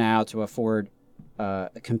cheaper now to afford a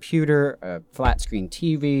computer, a flat screen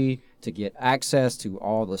TV, to get access to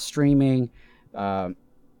all the streaming.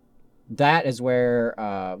 That is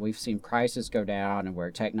where we've seen prices go down and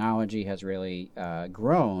where technology has really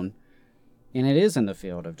grown, and it is in the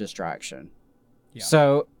field of distraction. Yeah.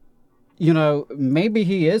 So, maybe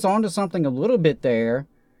he is onto something a little bit there,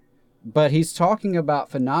 but he's talking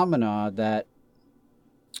about phenomena that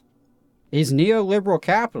is neoliberal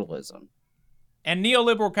capitalism. And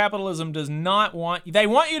neoliberal capitalism does not they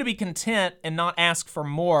want you to be content and not ask for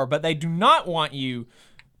more, but they do not want you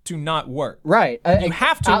to not work. Right. You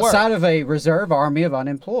have to work. Outside of a reserve army of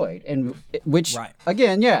unemployed, and which,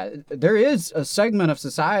 again, there is a segment of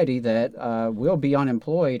society that will be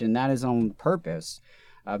unemployed, and that is on purpose,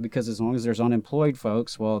 because as long as there's unemployed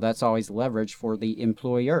folks, well, that's always leverage for the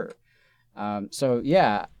employer. I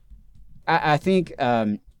think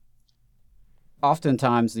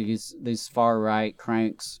oftentimes these far-right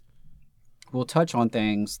cranks will touch on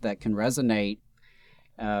things that can resonate,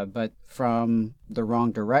 but from the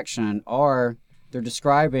wrong direction, or they're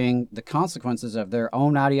describing the consequences of their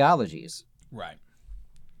own ideologies. Right.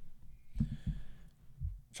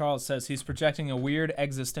 Charles says he's projecting a weird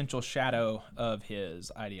existential shadow of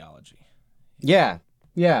his ideology. Yeah,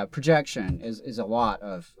 projection is a lot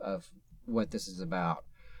of what this is about.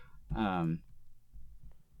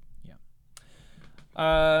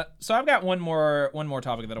 So I've got one more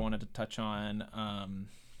topic that I wanted to touch on,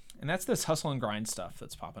 and that's this hustle and grind stuff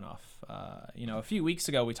that's popping off. A few weeks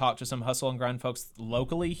ago we talked to some hustle and grind folks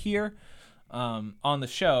locally here on the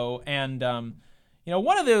show, and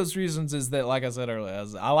one of those reasons is that, like I said earlier,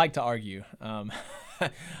 I like to argue.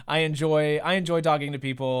 I enjoy talking to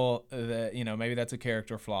people that, maybe that's a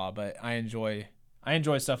character flaw, but I enjoy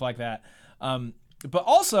stuff like that. But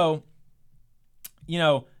also,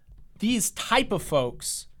 these type of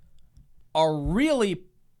folks are really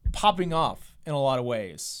popping off in a lot of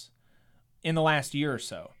ways in the last year or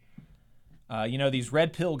so. These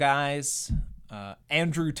red pill guys,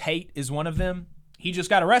 Andrew Tate is one of them. He just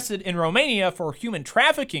got arrested in Romania for human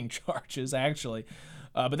trafficking charges, actually.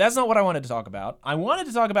 But that's not what I wanted to talk about. I wanted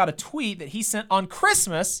to talk about a tweet that he sent on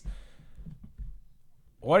Christmas.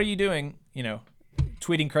 What are you doing?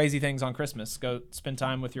 Tweeting crazy things on Christmas. Go spend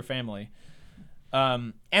time with your family.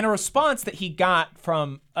 And a response that he got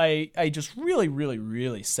from a just really, really,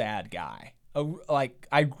 really sad guy.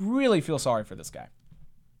 I really feel sorry for this guy.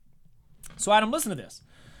 So, Adam, listen to this.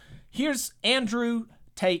 Here's Andrew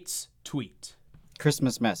Tate's tweet.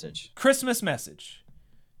 Christmas message.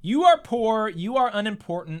 You are poor. You are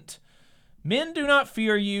unimportant. Men do not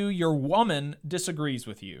fear you. Your woman disagrees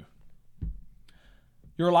with you.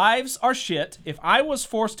 Your lives are shit. If I was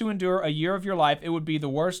forced to endure a year of your life, it would be the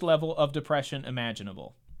worst level of depression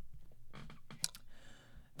imaginable.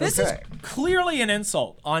 This is clearly an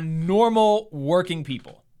insult on normal working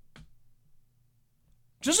people.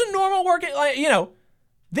 Just a normal working,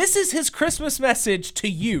 this is his Christmas message to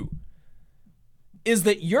you. Is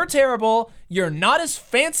that you're terrible, you're not as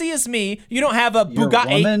fancy as me, you don't have a Bugatti.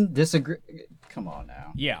 Your woman disagree. Come on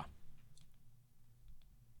now. Yeah.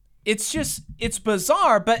 It's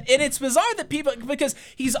bizarre, but it's bizarre that people, because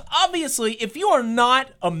he's obviously, if you are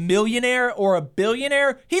not a millionaire or a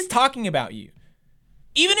billionaire, he's talking about you.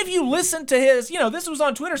 Even if you listen to his, this was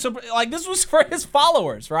on Twitter, so like this was for his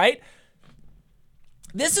followers, right?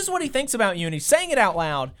 This is what he thinks about you, and he's saying it out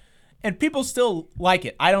loud, and people still like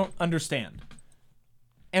it. I don't understand.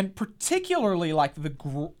 And particularly like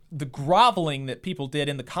the groveling that people did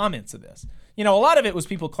in the comments of this. A lot of it was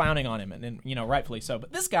people clowning on him, and rightfully so.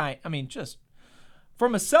 But this guy, I mean, just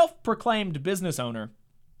from a self-proclaimed business owner,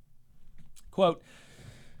 quote,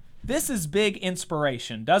 "This is big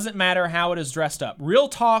inspiration. Doesn't matter how it is dressed up. Real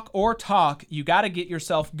talk or talk, you got to get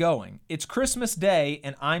yourself going. It's Christmas Day,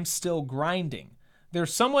 and I'm still grinding.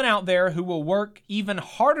 There's someone out there who will work even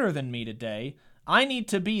harder than me today. I need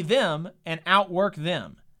to be them and outwork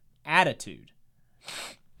them. Attitude."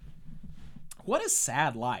 What a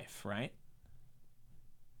sad life, right?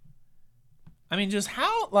 I mean, just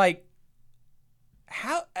how do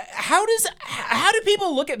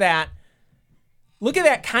people look at that? Look at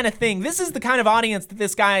that kind of thing. This is the kind of audience that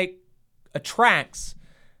this guy attracts.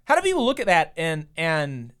 How do people look at that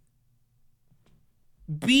and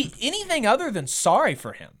be anything other than sorry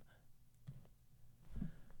for him?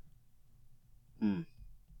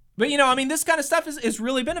 But, this kind of stuff is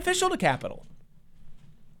really beneficial to capital.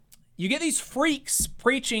 You get these freaks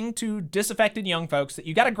preaching to disaffected young folks that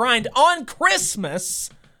you got to grind on Christmas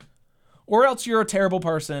or else you're a terrible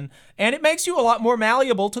person. And it makes you a lot more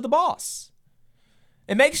malleable to the boss.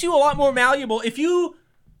 It makes you a lot more malleable if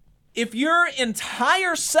your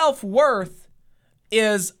entire self-worth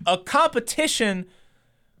is a competition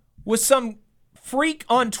with some freak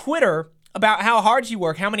on Twitter about how hard you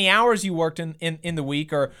work, how many hours you worked in the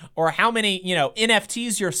week, or how many,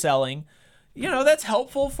 NFTs you're selling, that's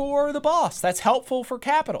helpful for the boss. That's helpful for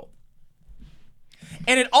capital.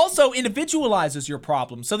 And it also individualizes your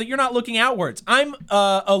problem so that you're not looking outwards. I'm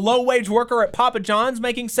a low-wage worker at Papa John's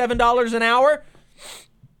making $7 an hour.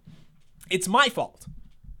 It's my fault.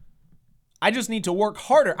 I just need to work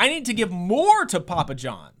harder. I need to give more to Papa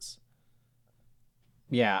John's.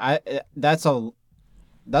 Yeah, that's one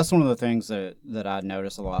of the things that I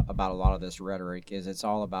notice a lot about a lot of this rhetoric is it's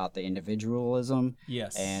all about the individualism.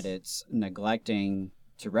 Yes. And it's neglecting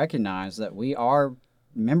to recognize that we are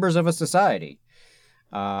members of a society.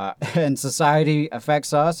 And society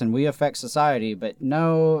affects us and we affect society, but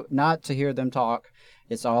no, not to hear them talk.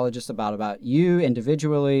 It's all just about you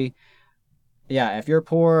individually. Yeah, if you're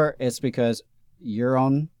poor, it's because your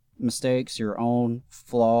own mistakes, your own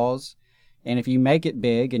flaws. And if you make it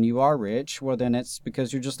big and you are rich, well, then it's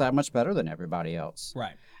because you're just that much better than everybody else.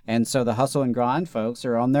 Right. And so the hustle and grind folks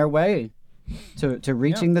are on their way to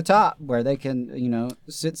reaching the top where they can,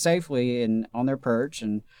 sit safely and on their perch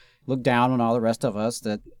and look down on all the rest of us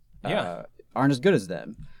that aren't as good as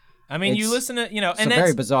them. I mean, you listen to, it's and a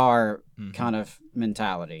very bizarre kind of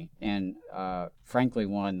mentality. And frankly,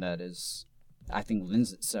 one that is, I think,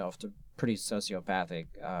 lends itself to pretty sociopathic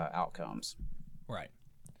outcomes. Right.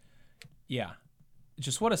 Yeah.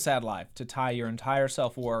 Just what a sad life to tie your entire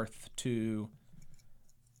self-worth to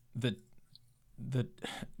the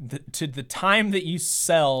time that you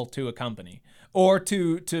sell to a company or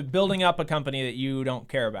to building up a company that you don't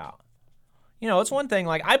care about. It's one thing,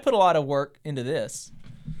 like I put a lot of work into this.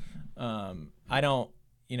 I don't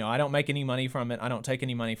make any money from it. I don't take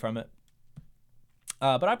any money from it.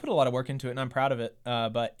 But I put a lot of work into it and I'm proud of it.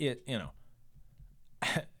 But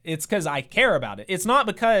it's because I care about it. It's not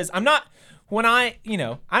because I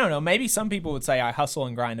don't know, maybe some people would say I hustle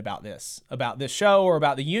and grind about this show or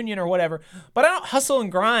about the union or whatever, but I don't hustle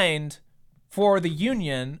and grind for the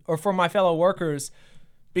union or for my fellow workers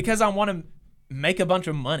because I want to make a bunch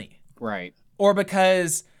of money. Right. Or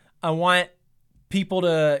because I want people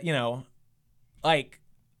to,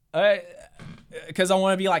 because I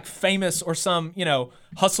want to be like famous or some,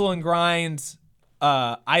 hustle and grind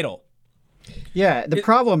idol. Yeah, the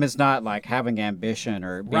problem is not like having ambition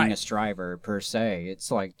or being a striver per se.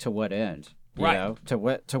 It's like to what end? You know? To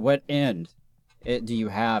what end do you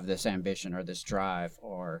have this ambition or this drive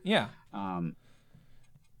or I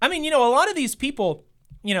mean, a lot of these people,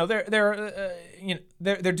 they're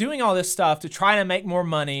doing all this stuff to try to make more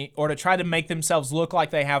money or to try to make themselves look like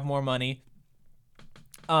they have more money.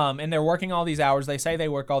 And they're working all these hours. They say they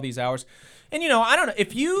work all these hours. And, I don't know,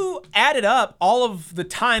 if you added up all of the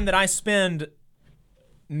time that I spend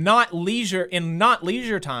not leisure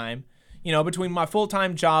time, between my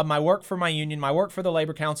full-time job, my work for my union, my work for the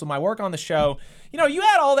Labor Council, my work on the show, you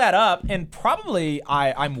add all that up and probably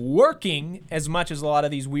I'm working as much as a lot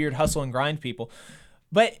of these weird hustle and grind people.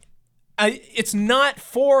 But it's not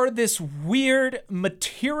for this weird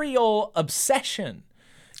material obsession.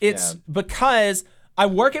 It's because I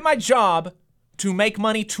work at my job to make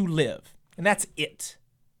money to live. And that's it.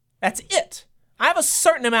 That's it. I have a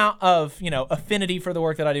certain amount of, affinity for the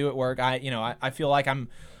work that I do at work. I feel like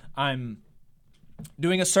I'm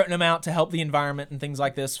doing a certain amount to help the environment and things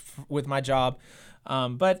like this with my job.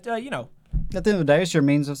 But at the end of the day, it's your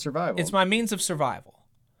means of survival. It's my means of survival.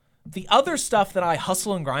 The other stuff that I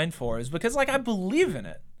hustle and grind for is because, I believe in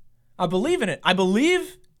it. I believe in it. I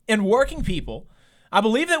believe in working people. I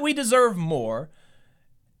believe that we deserve more.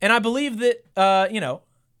 And I believe that, that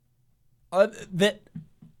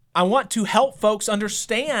I want to help folks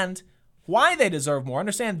understand why they deserve more,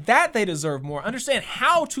 understand that they deserve more, understand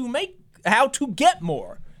how to get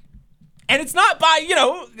more. And it's not by,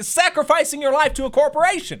 sacrificing your life to a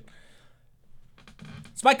corporation.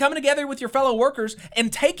 It's by coming together with your fellow workers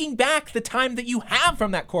and taking back the time that you have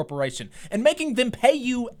from that corporation and making them pay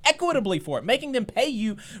you equitably for it, making them pay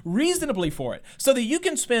you reasonably for it, so that you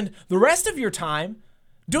can spend the rest of your time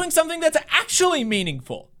doing something that's actually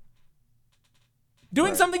meaningful.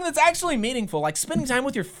 Doing something that's actually meaningful, like spending time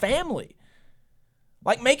with your family,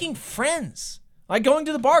 like making friends, like going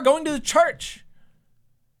to the bar, going to the church.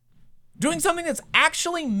 Doing something that's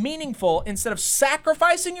actually meaningful instead of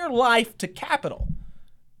sacrificing your life to capital.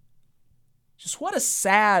 Just what a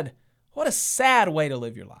sad way to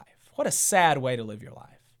live your life. What a sad way to live your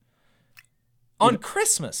life. On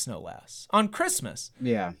Christmas, no less. On Christmas.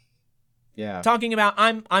 Yeah. Yeah. Talking about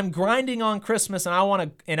I'm grinding on Christmas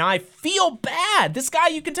and I feel bad. This guy,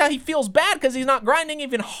 you can tell he feels bad because he's not grinding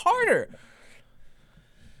even harder.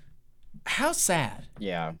 How sad.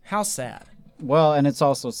 Yeah. How sad. Well, and it's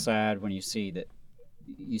also sad when you see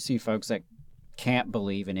folks that can't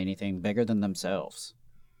believe in anything bigger than themselves.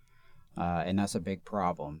 And that's a big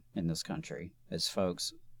problem in this country, is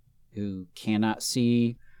folks who cannot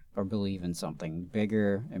see or believe in something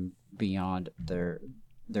bigger and beyond their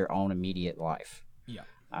own immediate life. Yeah.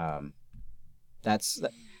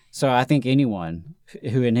 So I think anyone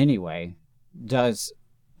who in any way does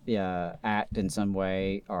act in some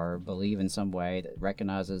way or believe in some way that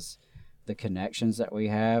recognizes the connections that we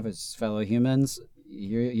have as fellow humans,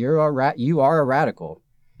 you are a radical.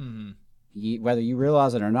 Mm-hmm. Whether you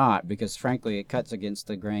realize it or not, because frankly, it cuts against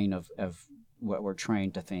the grain of what we're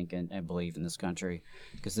trained to think and believe in this country.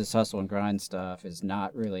 Because this hustle and grind stuff is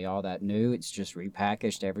not really all that new. It's just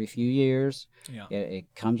repackaged every few years. Yeah. It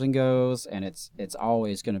comes and goes, and it's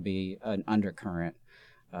always going to be an undercurrent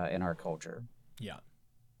in our culture. Yeah.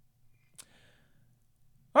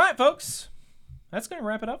 All right, folks. That's going to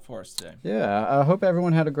wrap it up for us today. Yeah, I hope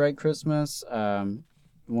everyone had a great Christmas.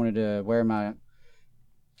 Wanted to wear my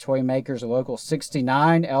Toy Makers Local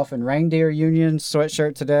 69 Elf and Reindeer Union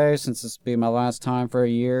sweatshirt today, since this will be my last time for a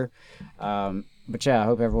year. But yeah, I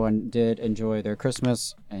hope everyone did enjoy their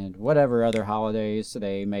Christmas and whatever other holidays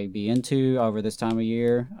they may be into over this time of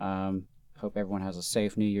year. Hope everyone has a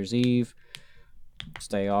safe New Year's Eve.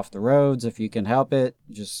 Stay off the roads if you can help it.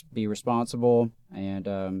 Just be responsible.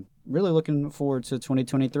 And really looking forward to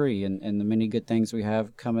 2023 and the many good things we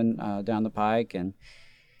have coming down the pike. And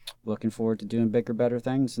looking forward to doing bigger, better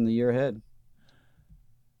things in the year ahead.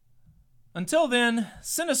 Until then,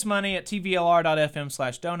 send us money at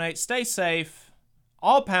tvlr.fm/donate. Stay safe.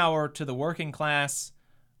 All power to the working class.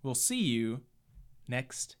 We'll see you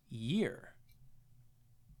next year.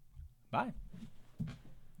 Bye.